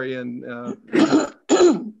Larry and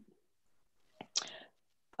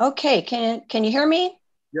Okay, can you hear me?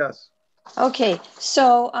 Yes. Okay,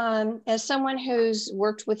 so as someone who's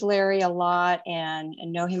worked with Larry a lot and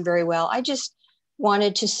know him very well, I just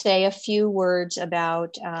wanted to say a few words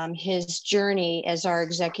about his journey as our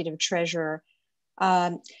executive treasurer.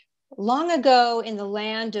 Long ago in the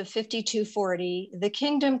land of 5240, the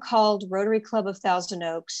kingdom called Rotary Club of Thousand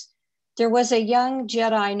Oaks, there was a young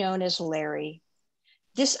Jedi known as Larry.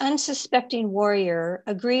 This unsuspecting warrior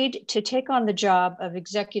agreed to take on the job of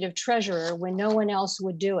executive treasurer when no one else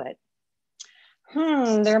would do it.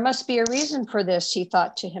 There must be a reason for this, he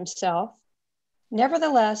thought to himself.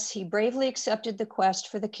 Nevertheless, he bravely accepted the quest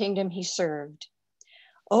for the kingdom he served.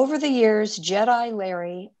 Over the years, Jedi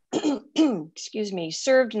Larry,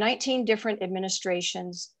 served 19 different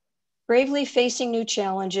administrations, bravely facing new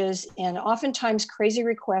challenges and oftentimes crazy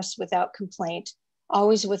requests without complaint,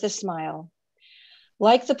 always with a smile.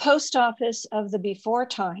 Like the post office of the before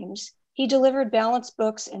times, he delivered balance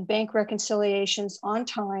books and bank reconciliations on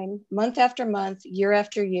time, month after month, year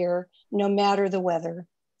after year, no matter the weather.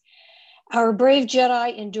 Our brave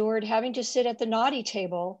Jedi endured having to sit at the naughty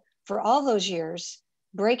table for all those years,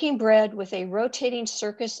 breaking bread with a rotating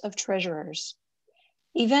circus of treasurers.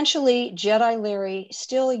 Eventually, Jedi Larry,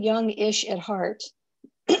 still young-ish at heart,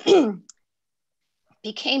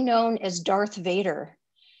 became known as Darth Vader,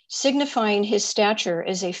 signifying his stature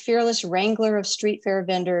as a fearless wrangler of street fair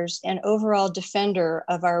vendors and overall defender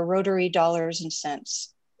of our Rotary dollars and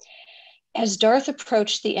cents. As Darth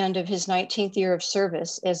approached the end of his 19th year of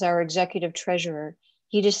service as our executive treasurer,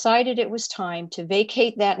 he decided it was time to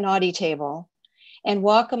vacate that naughty table and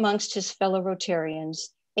walk amongst his fellow Rotarians,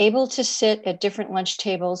 able to sit at different lunch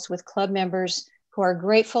tables with club members who are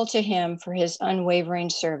grateful to him for his unwavering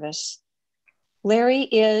service. Larry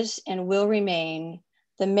is and will remain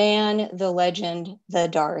the man, the legend, the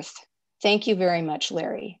Darth. Thank you very much,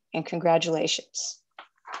 Larry, and congratulations.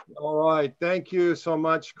 All right, thank you so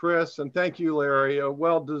much, Chris, and thank you, Larry. A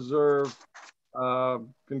well-deserved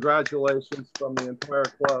congratulations from the entire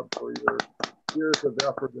club for your years of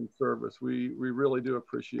effort and service. We really do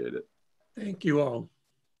appreciate it. Thank you all.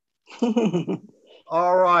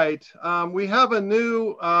 All right, we have a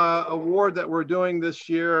new award that we're doing this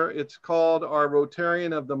year. It's called our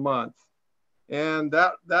Rotarian of the Month. And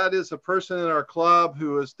that is a person in our club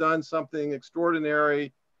who has done something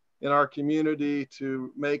extraordinary in our community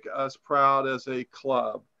to make us proud as a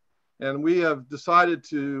club. And we have decided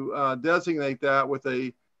to designate that with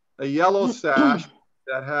a yellow sash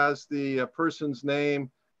that has the person's name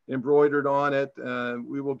embroidered on it.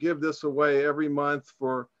 We will give this away every month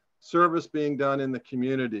for service being done in the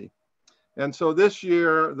community. And so this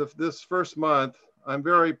year, this first month, I'm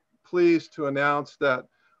very pleased to announce that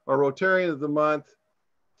our Rotarian of the Month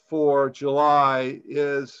for July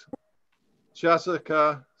is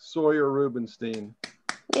Jessica Sawyer Rubenstein.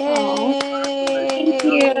 Yay! Thank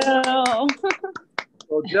you.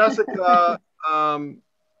 So Jessica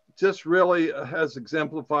just really has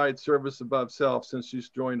exemplified service above self since she's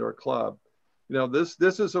joined our club. You know, this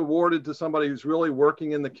is awarded to somebody who's really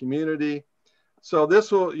working in the community. So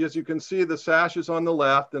this will, as you can see, the sash is on the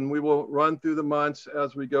left, and we will run through the months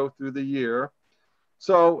as we go through the year.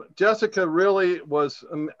 So Jessica really was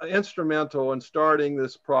instrumental in starting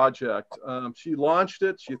this project. She launched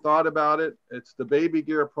it, she thought about it. It's the Baby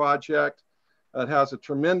Gear Project. It has a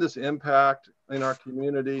tremendous impact in our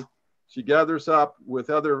community. She gathers up with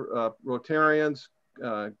other Rotarians,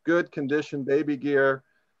 good condition baby gear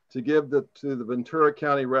to give to the Ventura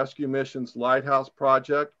County Rescue Mission's Lighthouse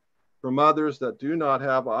Project for mothers that do not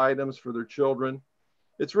have items for their children.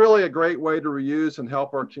 It's really a great way to reuse and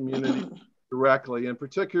help our community directly, and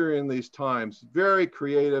particularly in these times. Very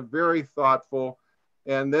creative, very thoughtful,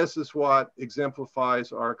 and this is what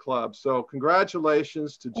exemplifies our club. So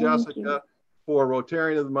congratulations to Jessica for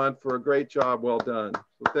Rotarian of the Month for a great job. Well done.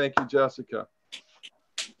 So thank you, Jessica.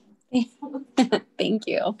 Thank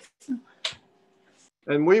you.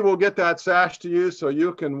 And we will get that sash to you so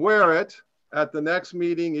you can wear it at the next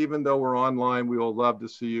meeting. Even though we're online, we will love to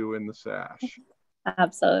see you in the sash.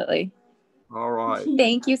 Absolutely. All right.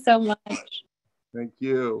 Thank you so much. Thank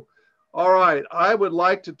you. All right. I would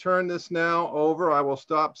like to turn this now over. I will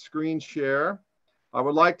stop screen share. I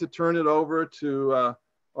would like to turn it over to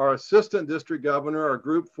our Assistant District Governor, our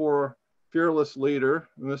Group 4 Fearless Leader,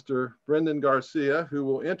 Mr. Brendan Garcia, who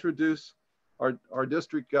will introduce our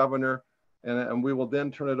District Governor, and we will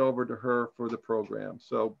then turn it over to her for the program.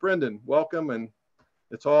 So Brendan, welcome, and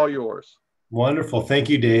it's all yours. Wonderful. Thank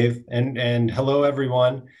you, Dave. And hello,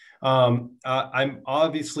 everyone. I'm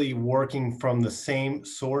obviously working from the same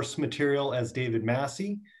source material as David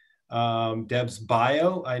Massey. Deb's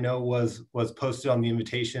bio, I know, was posted on the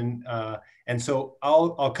invitation. And so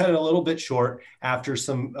I'll cut it a little bit short. After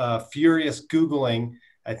some furious Googling,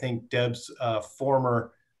 I think Deb's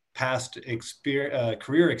former past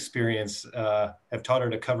career experience have taught her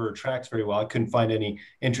to cover her tracks very well. I couldn't find any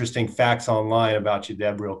interesting facts online about you,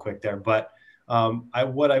 Deb, real quick there. But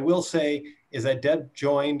what I will say is that Deb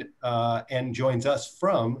joined and joins us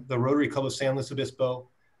from the Rotary Club of San Luis Obispo.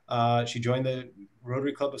 She joined the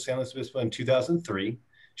Rotary Club of San Luis Obispo in 2003.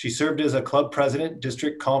 She served as a club president,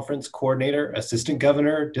 district conference coordinator, assistant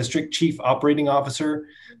governor, district chief operating officer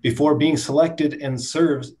before being selected and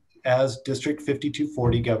serves as District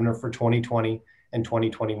 5240 governor for 2020 and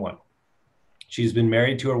 2021. She's been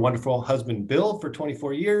married to her wonderful husband, Bill, for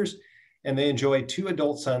 24 years, and they enjoy 2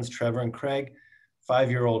 adult sons, Trevor and Craig,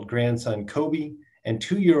 5-year-old grandson, Kobe, and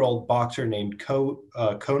 2-year-old boxer named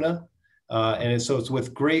Kona. So it's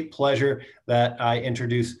with great pleasure that I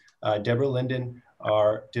introduce Deborah Linden,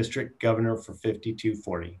 our district governor for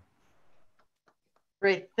 5240.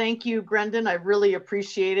 Great, thank you, Brendan. I really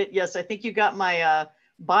appreciate it. Yes, I think you got my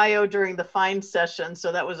bio during the Find session,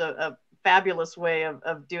 so that was a fabulous way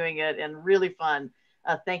of doing it and really fun.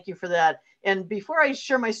 Thank you for that. And before I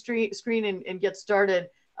share my screen and get started,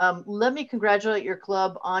 let me congratulate your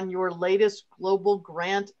club on your latest global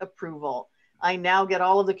grant approval. I now get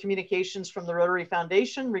all of the communications from the Rotary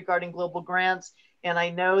Foundation regarding global grants. And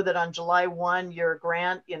I know that on July 1, your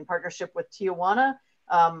grant in partnership with Tijuana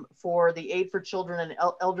for the Aid for Children and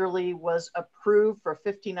Elderly was approved for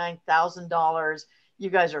 $59,000. You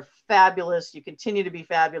guys are fabulous. You continue to be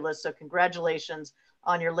fabulous. So congratulations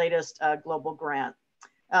on your latest global grant.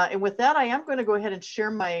 And with that, I am going to go ahead and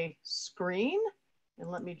share my screen.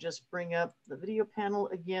 And let me just bring up the video panel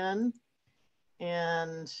again.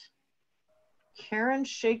 And Karen,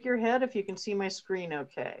 shake your head if you can see my screen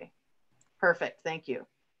okay. Perfect, thank you.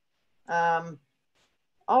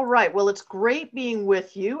 All right, well, it's great being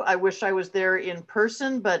with you. I wish I was there in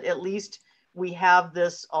person, but at least we have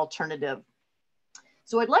this alternative.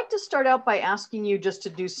 So I'd like to start out by asking you just to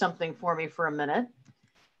do something for me for a minute.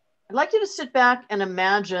 I'd like you to sit back and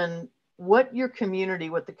imagine what your community,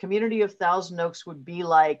 what the community of Thousand Oaks would be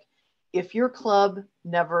like if your club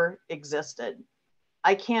never existed.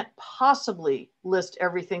 I can't possibly list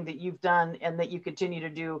everything that you've done and that you continue to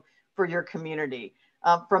do for your community.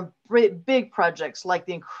 From big projects like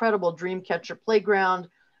the incredible Dreamcatcher Playground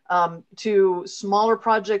to smaller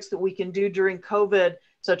projects that we can do during COVID,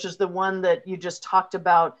 such as the one that you just talked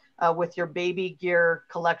about with your baby gear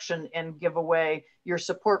collection and giveaway, your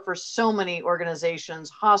support for so many organizations,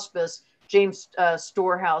 hospice, James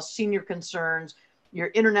Storehouse, Senior Concerns, your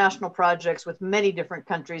international projects with many different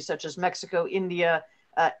countries such as Mexico, India,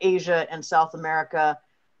 Asia, and South America.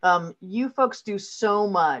 You folks do so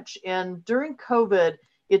much. And during COVID,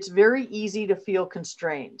 it's very easy to feel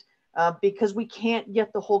constrained because we can't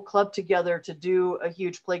get the whole club together to do a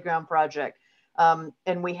huge playground project.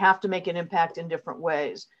 And we have to make an impact in different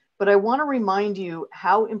ways. But I want to remind you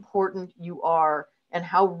how important you are and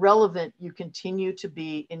how relevant you continue to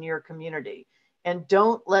be in your community. And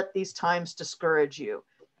don't let these times discourage you.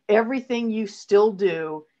 Everything you still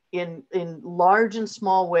do in large and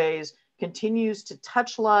small ways continues to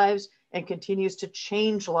touch lives and continues to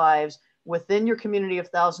change lives within your community of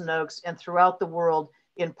Thousand Oaks and throughout the world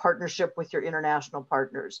in partnership with your international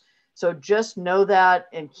partners. So just know that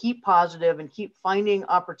and keep positive and keep finding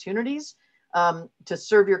opportunities to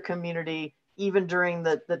serve your community, even during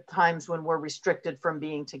the times when we're restricted from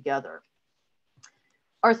being together.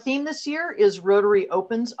 Our theme this year is Rotary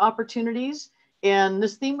Opens Opportunities. And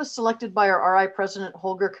this theme was selected by our RI president,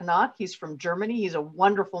 Holger Knock. He's from Germany. He's a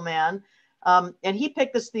wonderful man. And he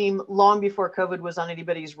picked this theme long before COVID was on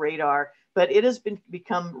anybody's radar, but it has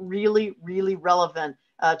become really, really relevant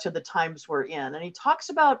to the times we're in. And he talks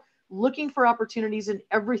about looking for opportunities in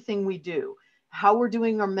everything we do, how we're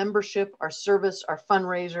doing our membership, our service, our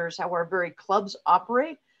fundraisers, how our very clubs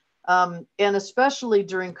operate, and especially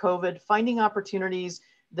during COVID, finding opportunities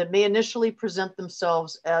that may initially present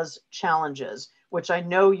themselves as challenges, which I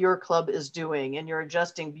know your club is doing, and you're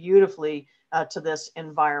adjusting beautifully to this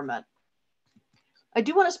environment. I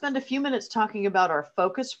do want to spend a few minutes talking about our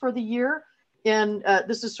focus for the year. And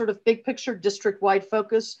this is sort of big picture district-wide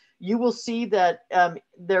focus. You will see that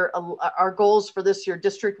our goals for this year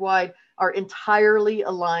district-wide are entirely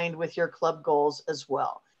aligned with your club goals as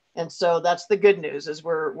well. And so that's the good news, is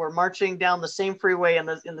we're marching down the same freeway in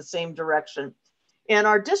the same direction. And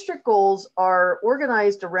our district goals are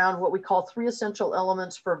organized around what we call 3 essential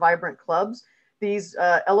elements for vibrant clubs. These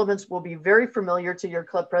elements will be very familiar to your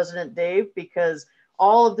club president, Dave, because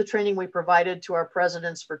all of the training we provided to our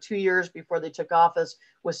presidents for 2 years before they took office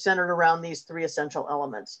was centered around these 3 essential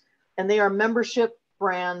elements. And they are membership,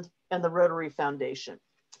 brand, and the Rotary Foundation.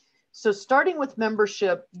 So starting with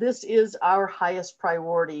membership, this is our highest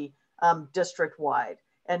priority district-wide.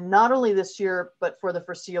 And not only this year, but for the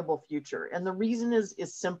foreseeable future. And the reason is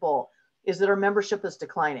simple, is that our membership is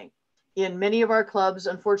declining. In many of our clubs,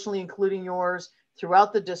 unfortunately, including yours,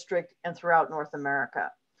 throughout the district and throughout North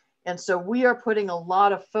America. And so we are putting a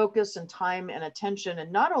lot of focus and time and attention,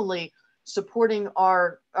 and not only supporting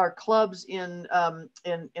our clubs in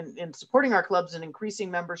supporting our clubs in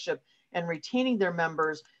increasing membership and retaining their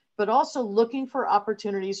members, but also looking for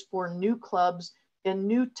opportunities for new clubs and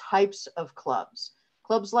new types of clubs.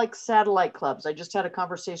 Clubs like satellite clubs. I just had a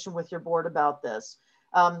conversation with your board about this.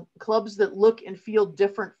 Clubs that look and feel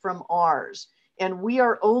different from ours. And we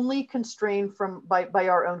are only constrained by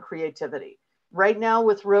our own creativity. Right now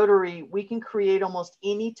with Rotary, we can create almost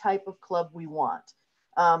any type of club we want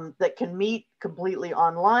that can meet completely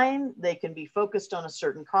online. They can be focused on a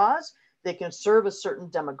certain cause. They can serve a certain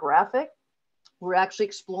demographic. We're actually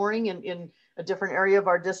exploring in a different area of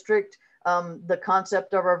our district the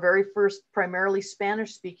concept of our very first primarily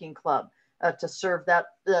Spanish-speaking club to serve that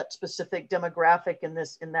specific demographic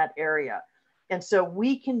in that area. And so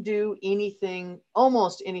we can do anything,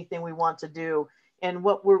 almost anything we want to do. And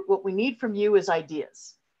what we need from you is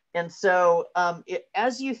ideas. And so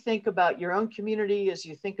as you think about your own community, as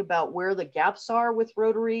you think about where the gaps are with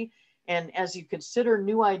Rotary, and as you consider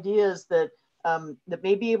new ideas that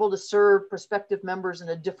may be able to serve prospective members in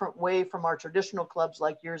a different way from our traditional clubs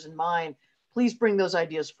like yours and mine, please bring those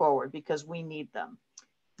ideas forward because we need them.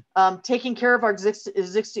 Taking care of our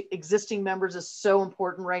existing members is so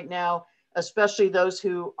important right now, especially those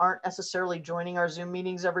who aren't necessarily joining our Zoom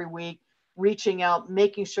meetings every week, reaching out,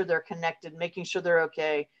 making sure they're connected, making sure they're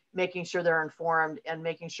okay, making sure they're informed, and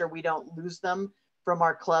making sure we don't lose them from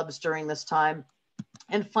our clubs during this time.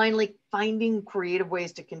 And finally, finding creative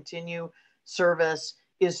ways to continue service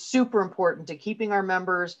is super important to keeping our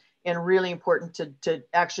members and really important to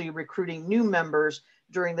actually recruiting new members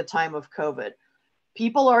during the time of COVID.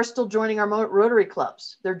 People are still joining our Rotary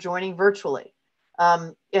clubs. They're joining virtually.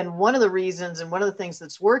 And one of the reasons and one of the things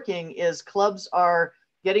that's working is clubs are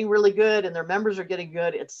getting really good and their members are getting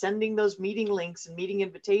good at sending those meeting links and meeting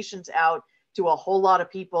invitations out to a whole lot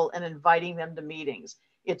of people and inviting them to meetings.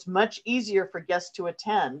 It's much easier for guests to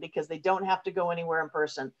attend because they don't have to go anywhere in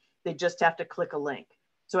person. They just have to click a link.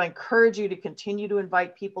 So I encourage you to continue to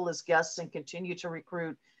invite people as guests and continue to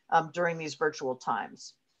recruit during these virtual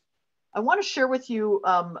times. I want to share with you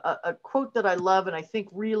a quote that I love and I think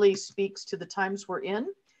really speaks to the times we're in.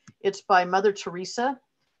 It's by Mother Teresa.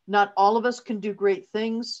 Not all of us can do great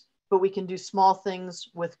things, but we can do small things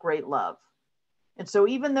with great love. And so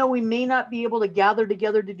even though we may not be able to gather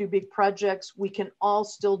together to do big projects, we can all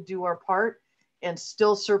still do our part and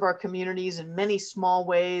still serve our communities in many small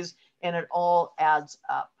ways, and it all adds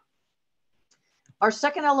up. Our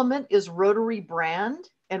second element is Rotary brand.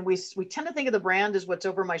 And we tend to think of the brand as what's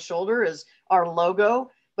over my shoulder as our logo.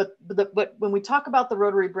 But when we talk about the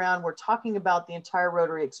Rotary brand, we're talking about the entire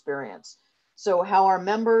Rotary experience. So how our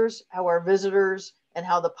members, how our visitors, and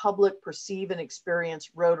how the public perceive and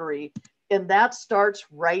experience Rotary. And that starts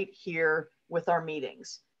right here with our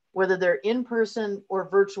meetings. Whether they're in person or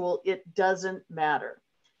virtual, it doesn't matter.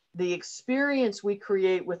 The experience we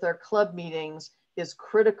create with our club meetings is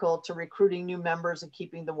critical to recruiting new members and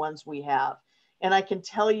keeping the ones we have. And I can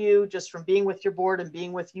tell you just from being with your board and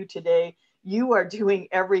being with you today, you are doing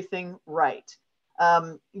everything right.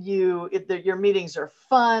 Your meetings are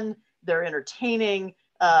fun, they're entertaining,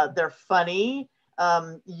 they're funny.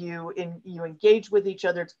 You engage with each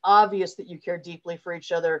other. It's obvious that you care deeply for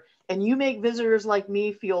each other, and you make visitors like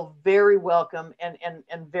me feel very welcome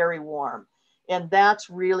and very warm. And that's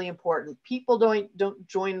really important. People don't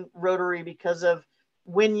join Rotary because of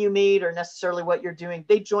when you meet or necessarily what you're doing.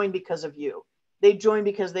 They join because of you. They join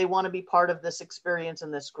because they want to be part of this experience in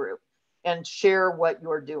this group and share what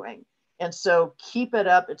you're doing. And so keep it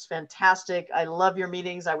up. It's fantastic. I love your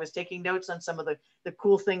meetings. I was taking notes on some of the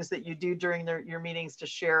cool things that you do during your meetings to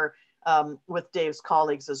share with Dave's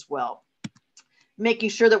colleagues as well. Making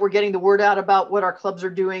sure that we're getting the word out about what our clubs are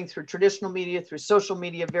doing through traditional media, through social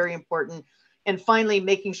media, very important. And finally,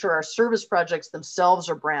 making sure our service projects themselves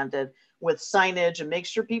are branded with signage and make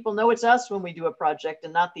sure people know it's us when we do a project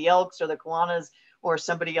and not the Elks or the Kiwanis or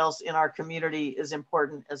somebody else in our community is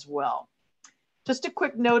important as well. Just a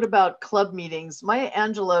quick note about club meetings. Maya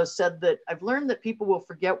Angelou said that I've learned that people will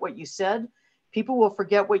forget what you said, people will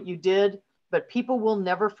forget what you did, but people will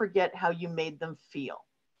never forget how you made them feel.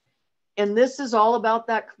 And this is all about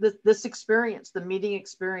this experience, the meeting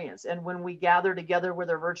experience. And when we gather together,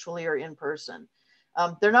 whether virtually or in person,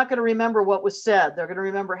 they're not going to remember what was said. They're going to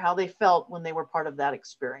remember how they felt when they were part of that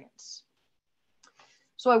experience.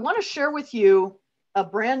 So I want to share with you a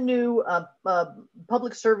brand new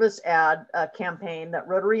public service ad campaign that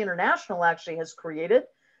Rotary International actually has created.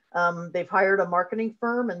 They've hired a marketing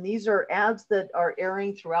firm, and these are ads that are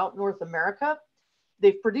airing throughout North America.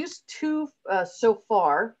 They've produced 2 so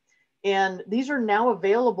far, and these are now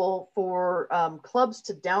available for clubs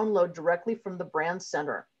to download directly from the brand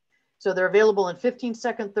center. So they're available in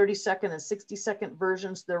 15-second, 30-second, and 60-second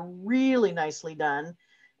versions. They're really nicely done.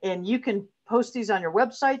 And you can post these on your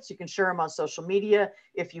websites. You can share them on social media.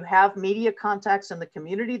 If you have media contacts in the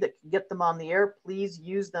community that can get them on the air, please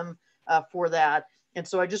use them for that. And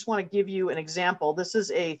so I just want to give you an example. This is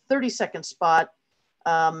a 30-second spot,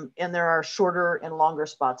 and there are shorter and longer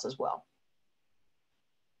spots as well.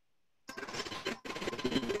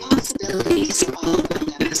 Possibilities are all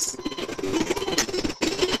around us.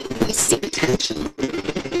 We see potential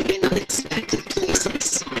in unexpected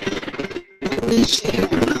places. When we share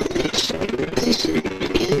our knowledge, vision,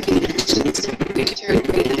 and connections, we turn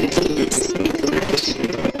great ideas into action.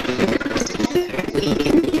 Together, we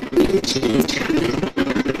can make real change happen.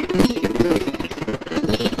 We are Rotary.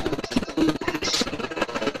 We are people of action.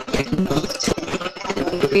 Get involved at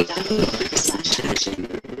Rotary.org/action.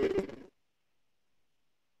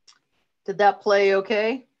 Did that play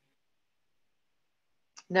okay?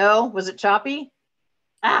 No? Was it choppy?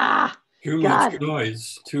 Ah, Too much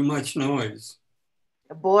noise, too much noise.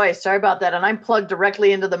 Boy, sorry about that. And I'm plugged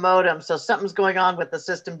directly into the modem, so something's going on with the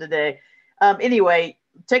system today. Anyway,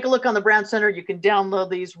 take a look on the Brand Center. You can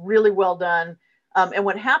download these, really well done. And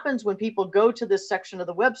what happens when people go to this section of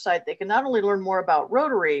the website, they can not only learn more about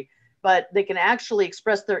Rotary, but they can actually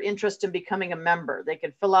express their interest in becoming a member. They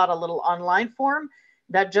can fill out a little online form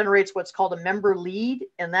that generates what's called a member lead,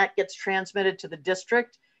 and that gets transmitted to the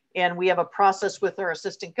district. And we have a process with our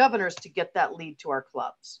assistant governors to get that lead to our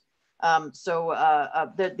clubs.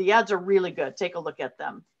 The ads are really good. Take a look at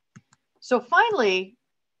them. So finally,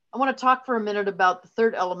 I want to talk for a minute about the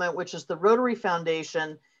third element, which is the Rotary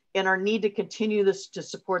Foundation and our need to continue this to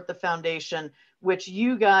support the foundation, which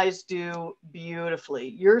you guys do beautifully.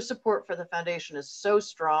 Your support for the foundation is so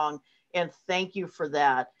strong, and thank you for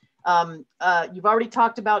that. You've already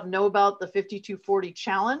know about the 5240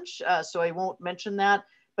 challenge, so I won't mention that,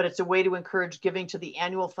 but it's a way to encourage giving to the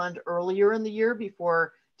annual fund earlier in the year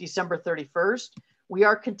before December 31st. We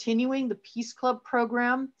are continuing the Peace Club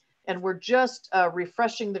program, and we're just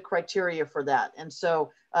refreshing the criteria for that. And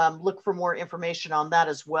so look for more information on that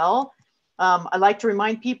as well. I like to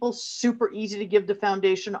remind people, super easy to give to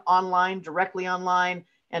foundation online, directly online,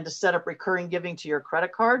 and to set up recurring giving to your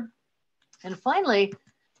credit card. And finally,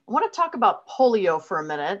 I want to talk about polio for a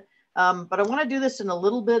minute, but I want to do this in a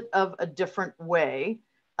little bit of a different way.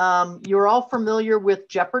 You're all familiar with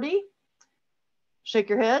Jeopardy? Shake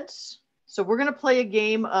your heads. So we're going to play a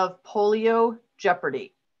game of Polio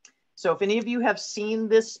Jeopardy. So if any of you have seen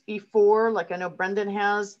this before, like I know Brendan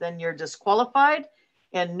has, then you're disqualified,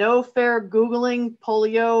 and no fair Googling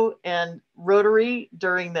polio and Rotary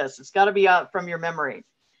during this. It's got to be out from your memory.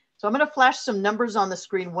 So I'm going to flash some numbers on the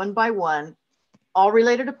screen one by one, all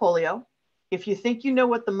related to polio. If you think you know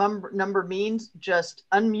what the number means, just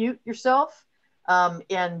unmute yourself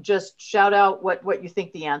and just shout out what you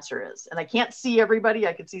think the answer is. And I can't see everybody.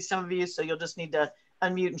 I can see some of you, so you'll just need to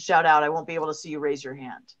unmute and shout out. I won't be able to see you raise your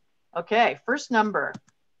hand. Okay, first number,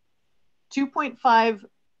 2.5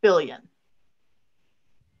 billion.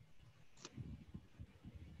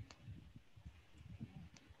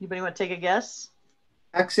 Anybody want to take a guess?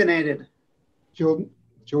 Vaccinated.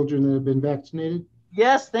 Children that have been vaccinated?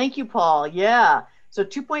 Yes, thank you, Paul. Yeah. So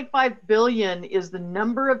 2.5 billion is the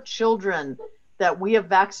number of children that we have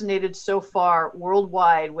vaccinated so far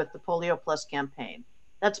worldwide with the Polio Plus campaign.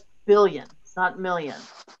 That's billion. It's not million.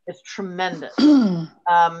 It's tremendous. And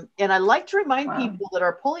I like to remind people that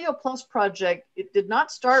our Polio Plus project, it did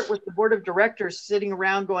not start with the board of directors sitting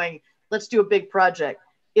around going, let's do a big project.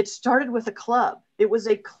 It started with a club. It was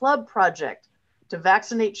a club project to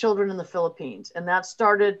vaccinate children in the Philippines. And that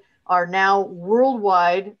started our now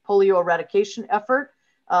worldwide polio eradication effort,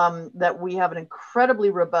 that we have an incredibly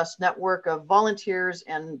robust network of volunteers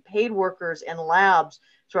and paid workers and labs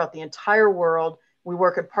throughout the entire world. We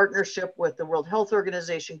work in partnership with the World Health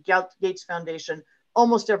Organization, Gates Foundation,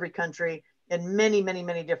 almost every country, and many, many,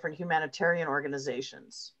 many different humanitarian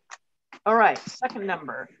organizations. All right, second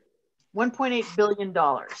number, $1.8 billion.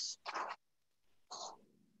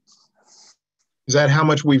 Is that how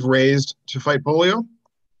much we've raised to fight polio?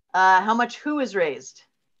 How much who is raised?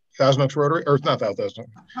 Thousand Oaks Rotary, or not Thousand Oaks,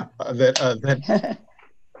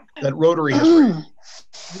 that Rotary has raised.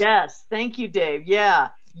 Yes, thank you, Dave. Yeah,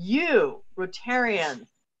 you, Rotarians,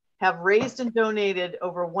 have raised and donated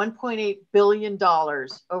over $1.8 billion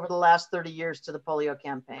over the last 30 years to the polio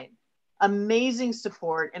campaign. Amazing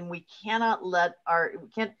support, and we cannot let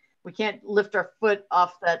we can't lift our foot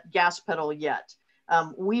off that gas pedal yet.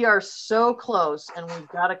 We are so close, and we've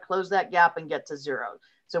got to close that gap and get to zero.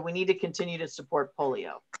 So we need to continue to support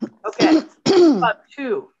polio. Okay, about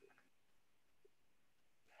 2.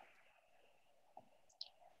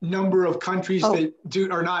 Number of countries that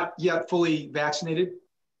are not yet fully vaccinated?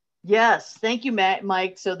 Yes, thank you,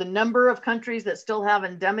 Mike. So the number of countries that still have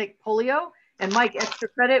endemic polio, and Mike, extra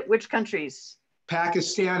credit, which countries?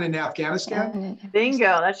 Pakistan and Afghanistan.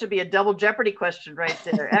 Bingo, that should be a double Jeopardy question right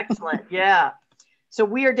there. Excellent, yeah. So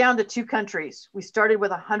we are down to 2 countries. We started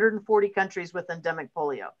with 140 countries with endemic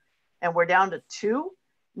polio, and we're down to 2.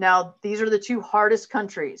 Now, these are the 2 hardest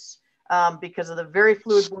countries because of the very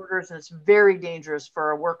fluid borders, and it's very dangerous for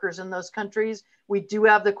our workers in those countries. We do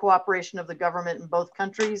have the cooperation of the government in both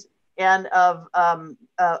countries and of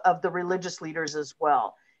the religious leaders as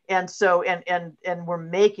well. And so, and we're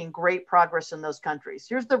making great progress in those countries.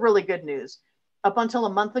 Here's the really good news. Up until a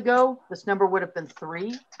month ago, this number would have been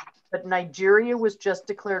 3, but Nigeria was just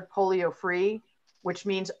declared polio free, which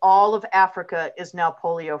means all of Africa is now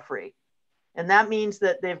polio free. And that means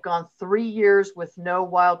that they've gone 3 years with no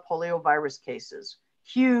wild polio virus cases.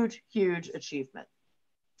 Huge, huge achievement.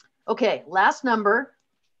 Okay, last number,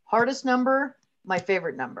 hardest number, my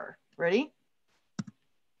favorite number. Ready?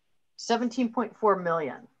 17.4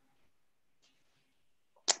 million.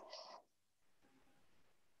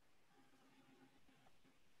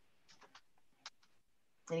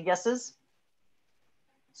 Any guesses?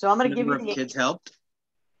 So I'm going to give you the kids helped.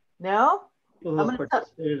 No. Well, I'm going to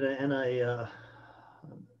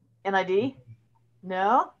NID.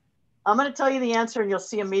 No. I'm going to tell you the answer, and you'll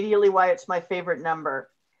see immediately why it's my favorite number.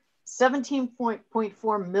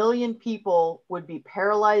 17.4 million people would be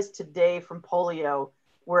paralyzed today from polio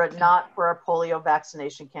were it not for our polio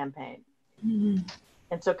vaccination campaign. Mm-hmm.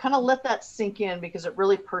 And so kind of let that sink in because it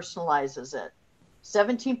really personalizes it.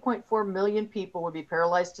 17.4 million people would be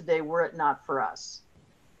paralyzed today were it not for us.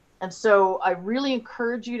 And so I really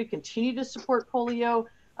encourage you to continue to support polio.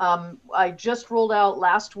 I just rolled out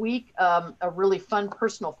last week a really fun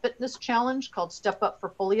personal fitness challenge called Step Up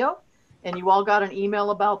for Polio. And you all got an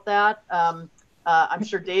email about that. I'm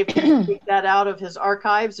sure Dave can take that out of his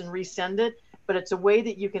archives and resend it. But it's a way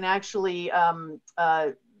that you can actually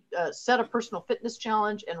set a personal fitness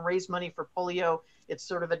challenge and raise money for polio. It's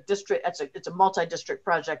sort of a district, it's a multi-district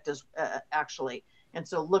project actually. And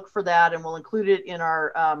so look for that, and we'll include it in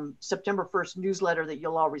our September 1st newsletter that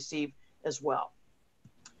you'll all receive as well.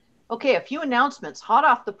 Okay, a few announcements hot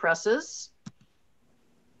off the presses.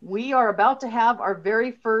 We are about to have our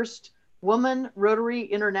very first woman Rotary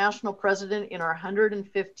International president in our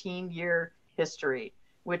 115-year history,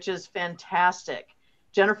 which is fantastic.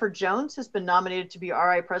 Jennifer Jones has been nominated to be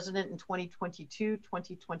RI president in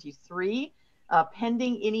 2022-2023.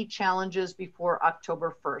 Pending any challenges before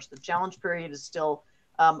October 1st. The challenge period is still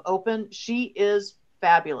open. She is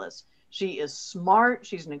fabulous. She is smart.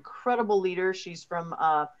 She's an incredible leader. She's from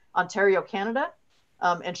Ontario, Canada,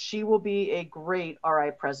 and she will be a great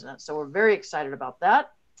RI president. So we're very excited about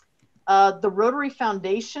that. The Rotary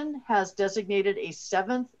Foundation has designated a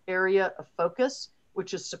 7th area of focus,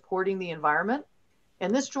 which is supporting the environment.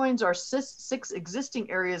 And this joins our 6 existing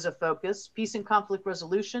areas of focus: peace and conflict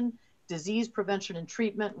resolution, disease prevention and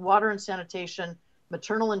treatment, water and sanitation,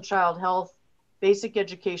 maternal and child health, basic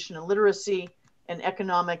education and literacy, and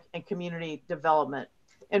economic and community development.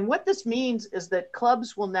 And what this means is that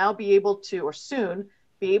clubs will now be able to, or soon,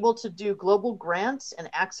 be able to do global grants and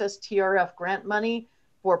access TRF grant money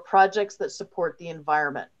for projects that support the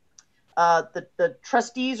environment. The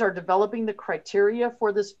trustees are developing the criteria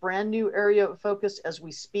for this brand new area of focus as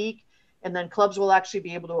we speak. And then clubs will actually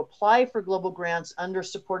be able to apply for global grants under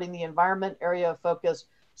supporting the environment area of focus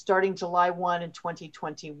starting July 1 in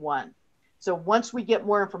 2021. So once we get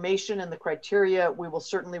more information and the criteria, we will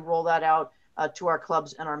certainly roll that out to our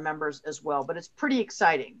clubs and our members as well. But it's pretty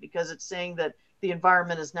exciting because it's saying that the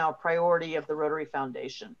environment is now a priority of the Rotary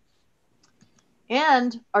Foundation.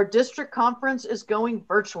 And our district conference is going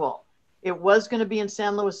virtual. It was going to be in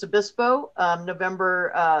San Luis Obispo,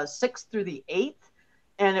 November 6th through the 8th.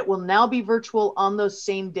 And it will now be virtual on those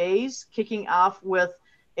same days, kicking off with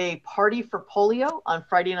a party for polio on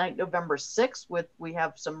Friday night, November 6th. We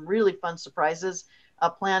have some really fun surprises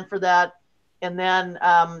planned for that. And then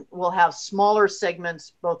we'll have smaller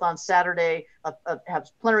segments both on Saturday,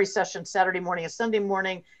 have plenary sessions Saturday morning and Sunday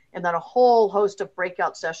morning, and then a whole host of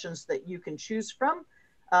breakout sessions that you can choose from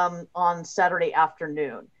on Saturday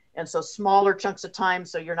afternoon. And so smaller chunks of time,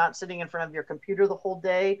 so you're not sitting in front of your computer the whole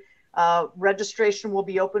day. Registration will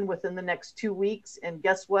be open within the next 2 weeks. And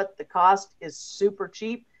guess what? The cost is super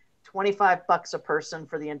cheap, $25 a person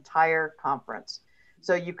for the entire conference.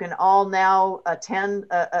 So you can all now attend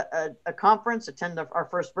a conference, attend our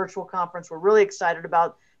first virtual conference. We're really excited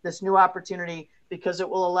about this new opportunity because it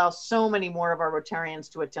will allow so many more of our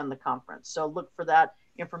Rotarians to attend the conference. So look for that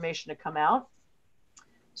information to come out.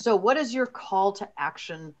 So what is your call to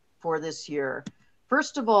action for this year?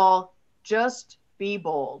 First of all, just be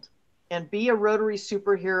bold and be a Rotary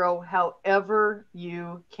superhero however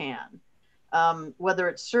you can. Whether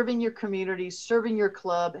it's serving your community, serving your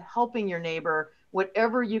club, helping your neighbor,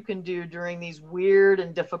 whatever you can do during these weird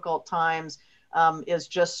and difficult times is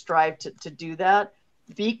just strive to do that.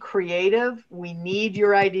 Be creative. We need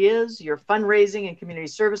your ideas. Your fundraising and community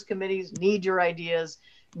service committees need your ideas.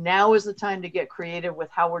 Now is the time to get creative with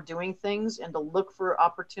how we're doing things and to look for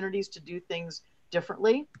opportunities to do things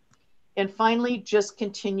differently. And finally, just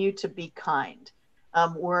continue to be kind.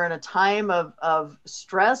 We're in a time of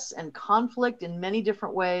stress and conflict in many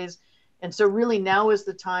different ways. And so really now is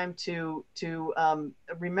the time to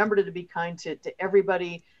remember to be kind to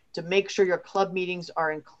everybody, to make sure your club meetings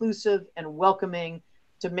are inclusive and welcoming,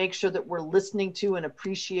 to make sure that we're listening to and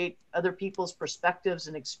appreciate other people's perspectives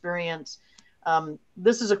and experience.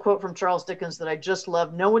 This is a quote from Charles Dickens that I just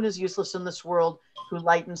love. No one is useless in this world who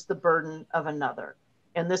lightens the burden of another.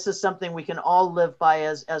 And this is something we can all live by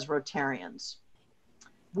as Rotarians.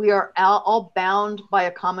 We are all bound by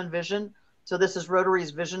a common vision. So this is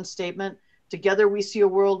Rotary's vision statement. Together we see a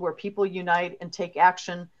world where people unite and take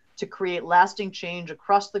action to create lasting change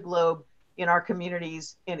across the globe, in our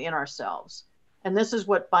communities and in ourselves. And this is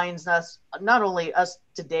what binds us, not only us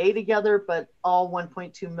today together, but all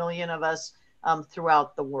 1.2 million of us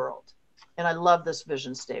throughout the world. And I love this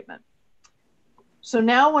vision statement. So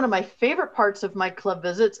now one of my favorite parts of my club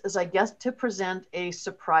visits is I get to present a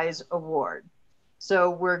surprise award.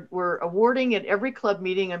 So we're awarding at every club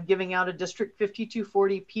meeting. I'm giving out a District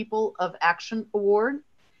 5240 People of Action Award.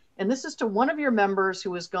 And this is to one of your members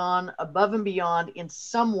who has gone above and beyond in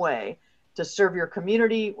some way to serve your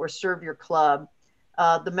community or serve your club.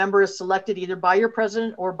 The member is selected either by your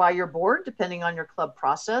president or by your board, depending on your club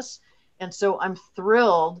process. And so I'm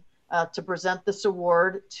thrilled to present this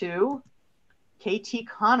award to KT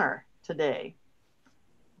Connor today.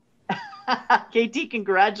 KT,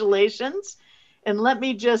 congratulations. And let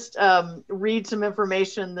me just read some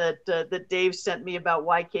information that Dave sent me about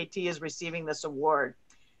why KT is receiving this award.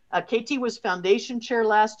 KT was foundation chair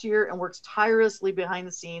last year and works tirelessly behind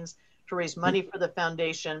the scenes to raise money for the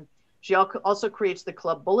foundation. She also creates the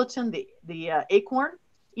club bulletin, the Acorn,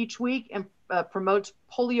 each week, and promotes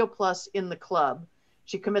Polio Plus in the club.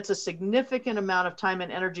 She commits a significant amount of time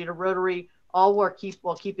and energy to Rotary, all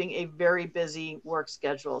while keeping a very busy work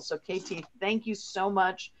schedule. So KT, thank you so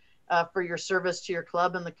much for your service to your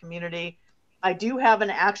club and the community. I do have an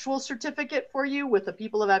actual certificate for you with a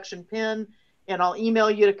People of Action pin, and I'll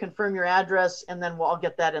email you to confirm your address, and then I'll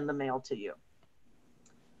get that in the mail to you.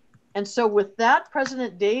 And so with that,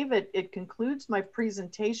 President Dave, it concludes my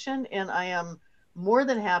presentation, and I am more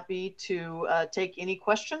than happy to take any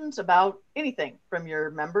questions about anything from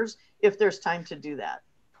your members, if there's time to do that.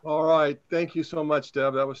 All right. Thank you so much,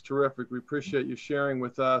 Deb. That was terrific. We appreciate you sharing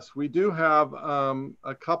with us. We do have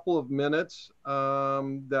a couple of minutes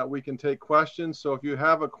that we can take questions. So if you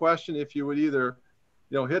have a question, if you would either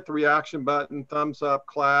hit the reaction button, thumbs up,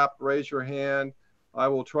 clap, raise your hand, I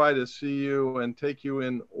will try to see you and take you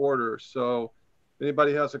in order. So if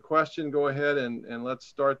anybody has a question, go ahead and let's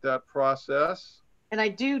start that process. And I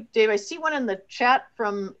do, Dave, I see one in the chat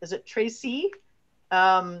from, is it Tracy?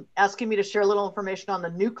 Asking me to share a little information on the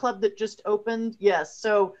new club that just opened. Yes,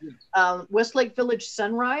 so Westlake Village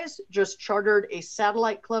Sunrise just chartered a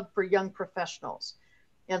satellite club for young professionals.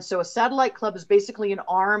 And so a satellite club is basically an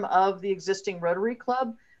arm of the existing Rotary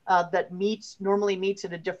Club that normally meets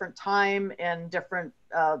at a different time and different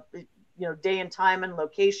day and time and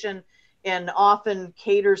location, and often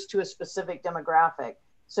caters to a specific demographic.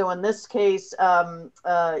 So in this case,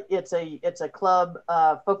 it's a club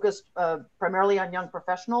focused primarily on young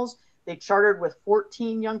professionals. They chartered with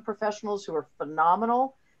 14 young professionals who are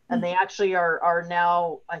phenomenal, and they actually are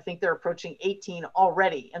now, I think they're approaching 18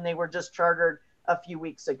 already, and they were just chartered a few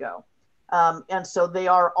weeks ago. And so they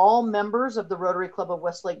are all members of the Rotary Club of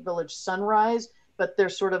Westlake Village Sunrise, but they're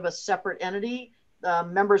sort of a separate entity.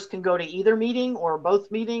 Members can go to either meeting or both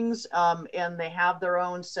meetings, and they have their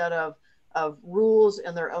own set of rules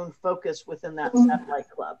and their own focus within that satellite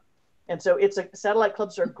club. And so satellite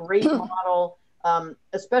clubs are a great model.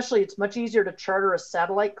 Especially, it's much easier to charter a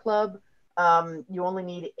satellite club. You only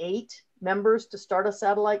need 8 members to start a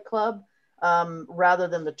satellite club, rather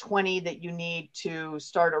than the 20 that you need to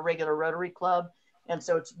start a regular Rotary club. And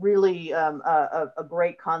so it's really a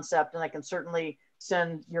great concept, and I can certainly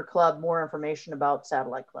send your club more information about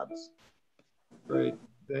satellite clubs. Great,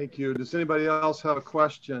 thank you. Does anybody else have a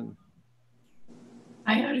question?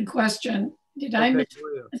 I had a question. Did I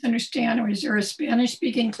misunderstand, or is there a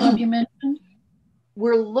Spanish-speaking club you mentioned?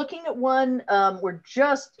 We're looking at one. We're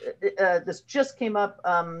just this just came up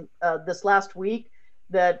this last week,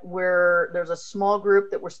 that there's a small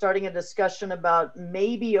group that we're starting a discussion about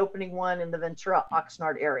maybe opening one in the Ventura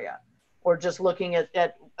Oxnard area, or just looking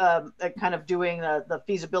at kind of doing the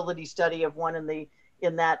feasibility study of one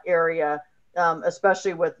in that area,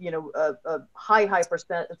 especially with a high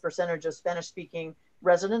percentage of Spanish-speaking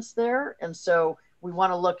residents there, and so we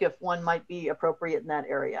want to look if one might be appropriate in that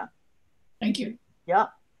area. Thank you. Yeah.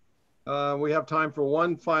 We have time for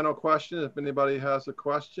one final question, if anybody has a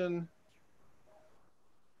question.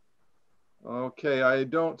 Okay, I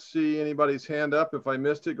don't see anybody's hand up. If I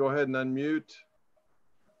missed it, go ahead and unmute.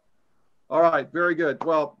 All right, very good.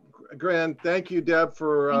 Well, Grand, thank you, Deb,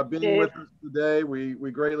 for being with us today. We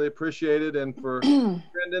greatly appreciate it, and for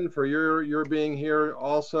Brendan, for your being here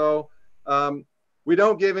also. We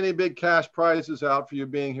don't give any big cash prizes out for you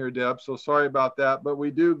being here, Deb, so sorry about that. But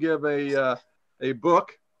we do give a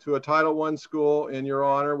book to a Title I school in your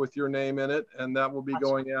honor with your name in it, and that will be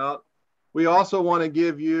going out. We also want to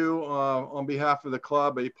give you, on behalf of the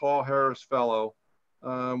club, a Paul Harris Fellow,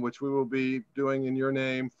 which we will be doing in your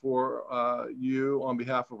name for you on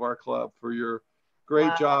behalf of our club for your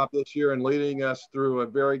great job this year and leading us through a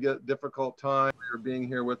very difficult time for being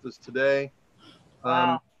here with us today.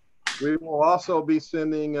 We will also be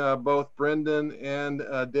sending both Brendan and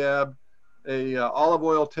Deb a olive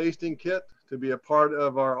oil tasting kit to be a part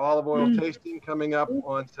of our olive oil tasting coming up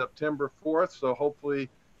on September 4th. So hopefully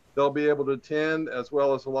they'll be able to attend, as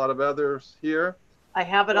well as a lot of others here. I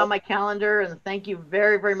have it on my calendar, and thank you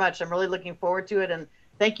very, very much. I'm really looking forward to it, and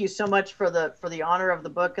thank you so much for the honor of the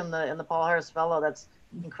book and the Paul Harris Fellow. That's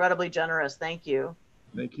incredibly generous. Thank you.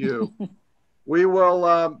 Thank you. We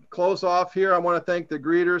will close off here. I want to thank the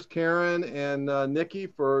greeters, Karen and Nikki,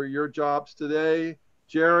 for your jobs today,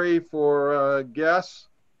 Jerry for guests,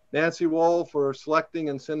 Nancy Wohl for selecting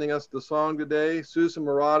and sending us the song today, Susan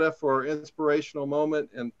Murata for inspirational moment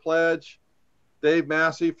and pledge, Dave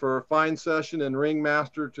Massey for a fine session and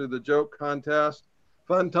ringmaster to the joke contest,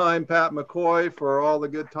 Fun Time Pat McCoy for all the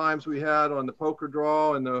good times we had on the poker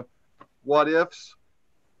draw and the what ifs.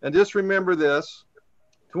 And just remember this,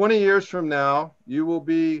 20 years from now, you will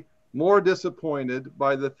be more disappointed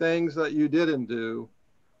by the things that you didn't do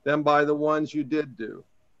than by the ones you did do.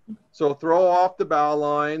 So throw off the bow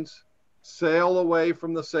lines, sail away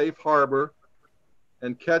from the safe harbor,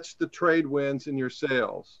 and catch the trade winds in your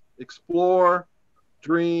sails. Explore,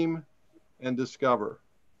 dream, and discover.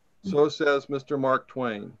 So says Mr. Mark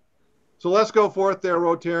Twain. So let's go forth there,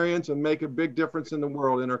 Rotarians, and make a big difference in the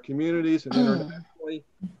world, in our communities and internationally.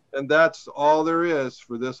 And that's all there is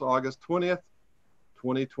for this August 20th,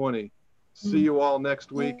 2020. See you all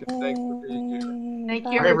next week, and thanks for being here.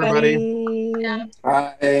 Thank you, everybody.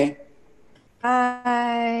 Bye. Bye.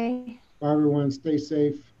 Bye, everyone. Stay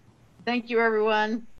safe. Thank you, everyone.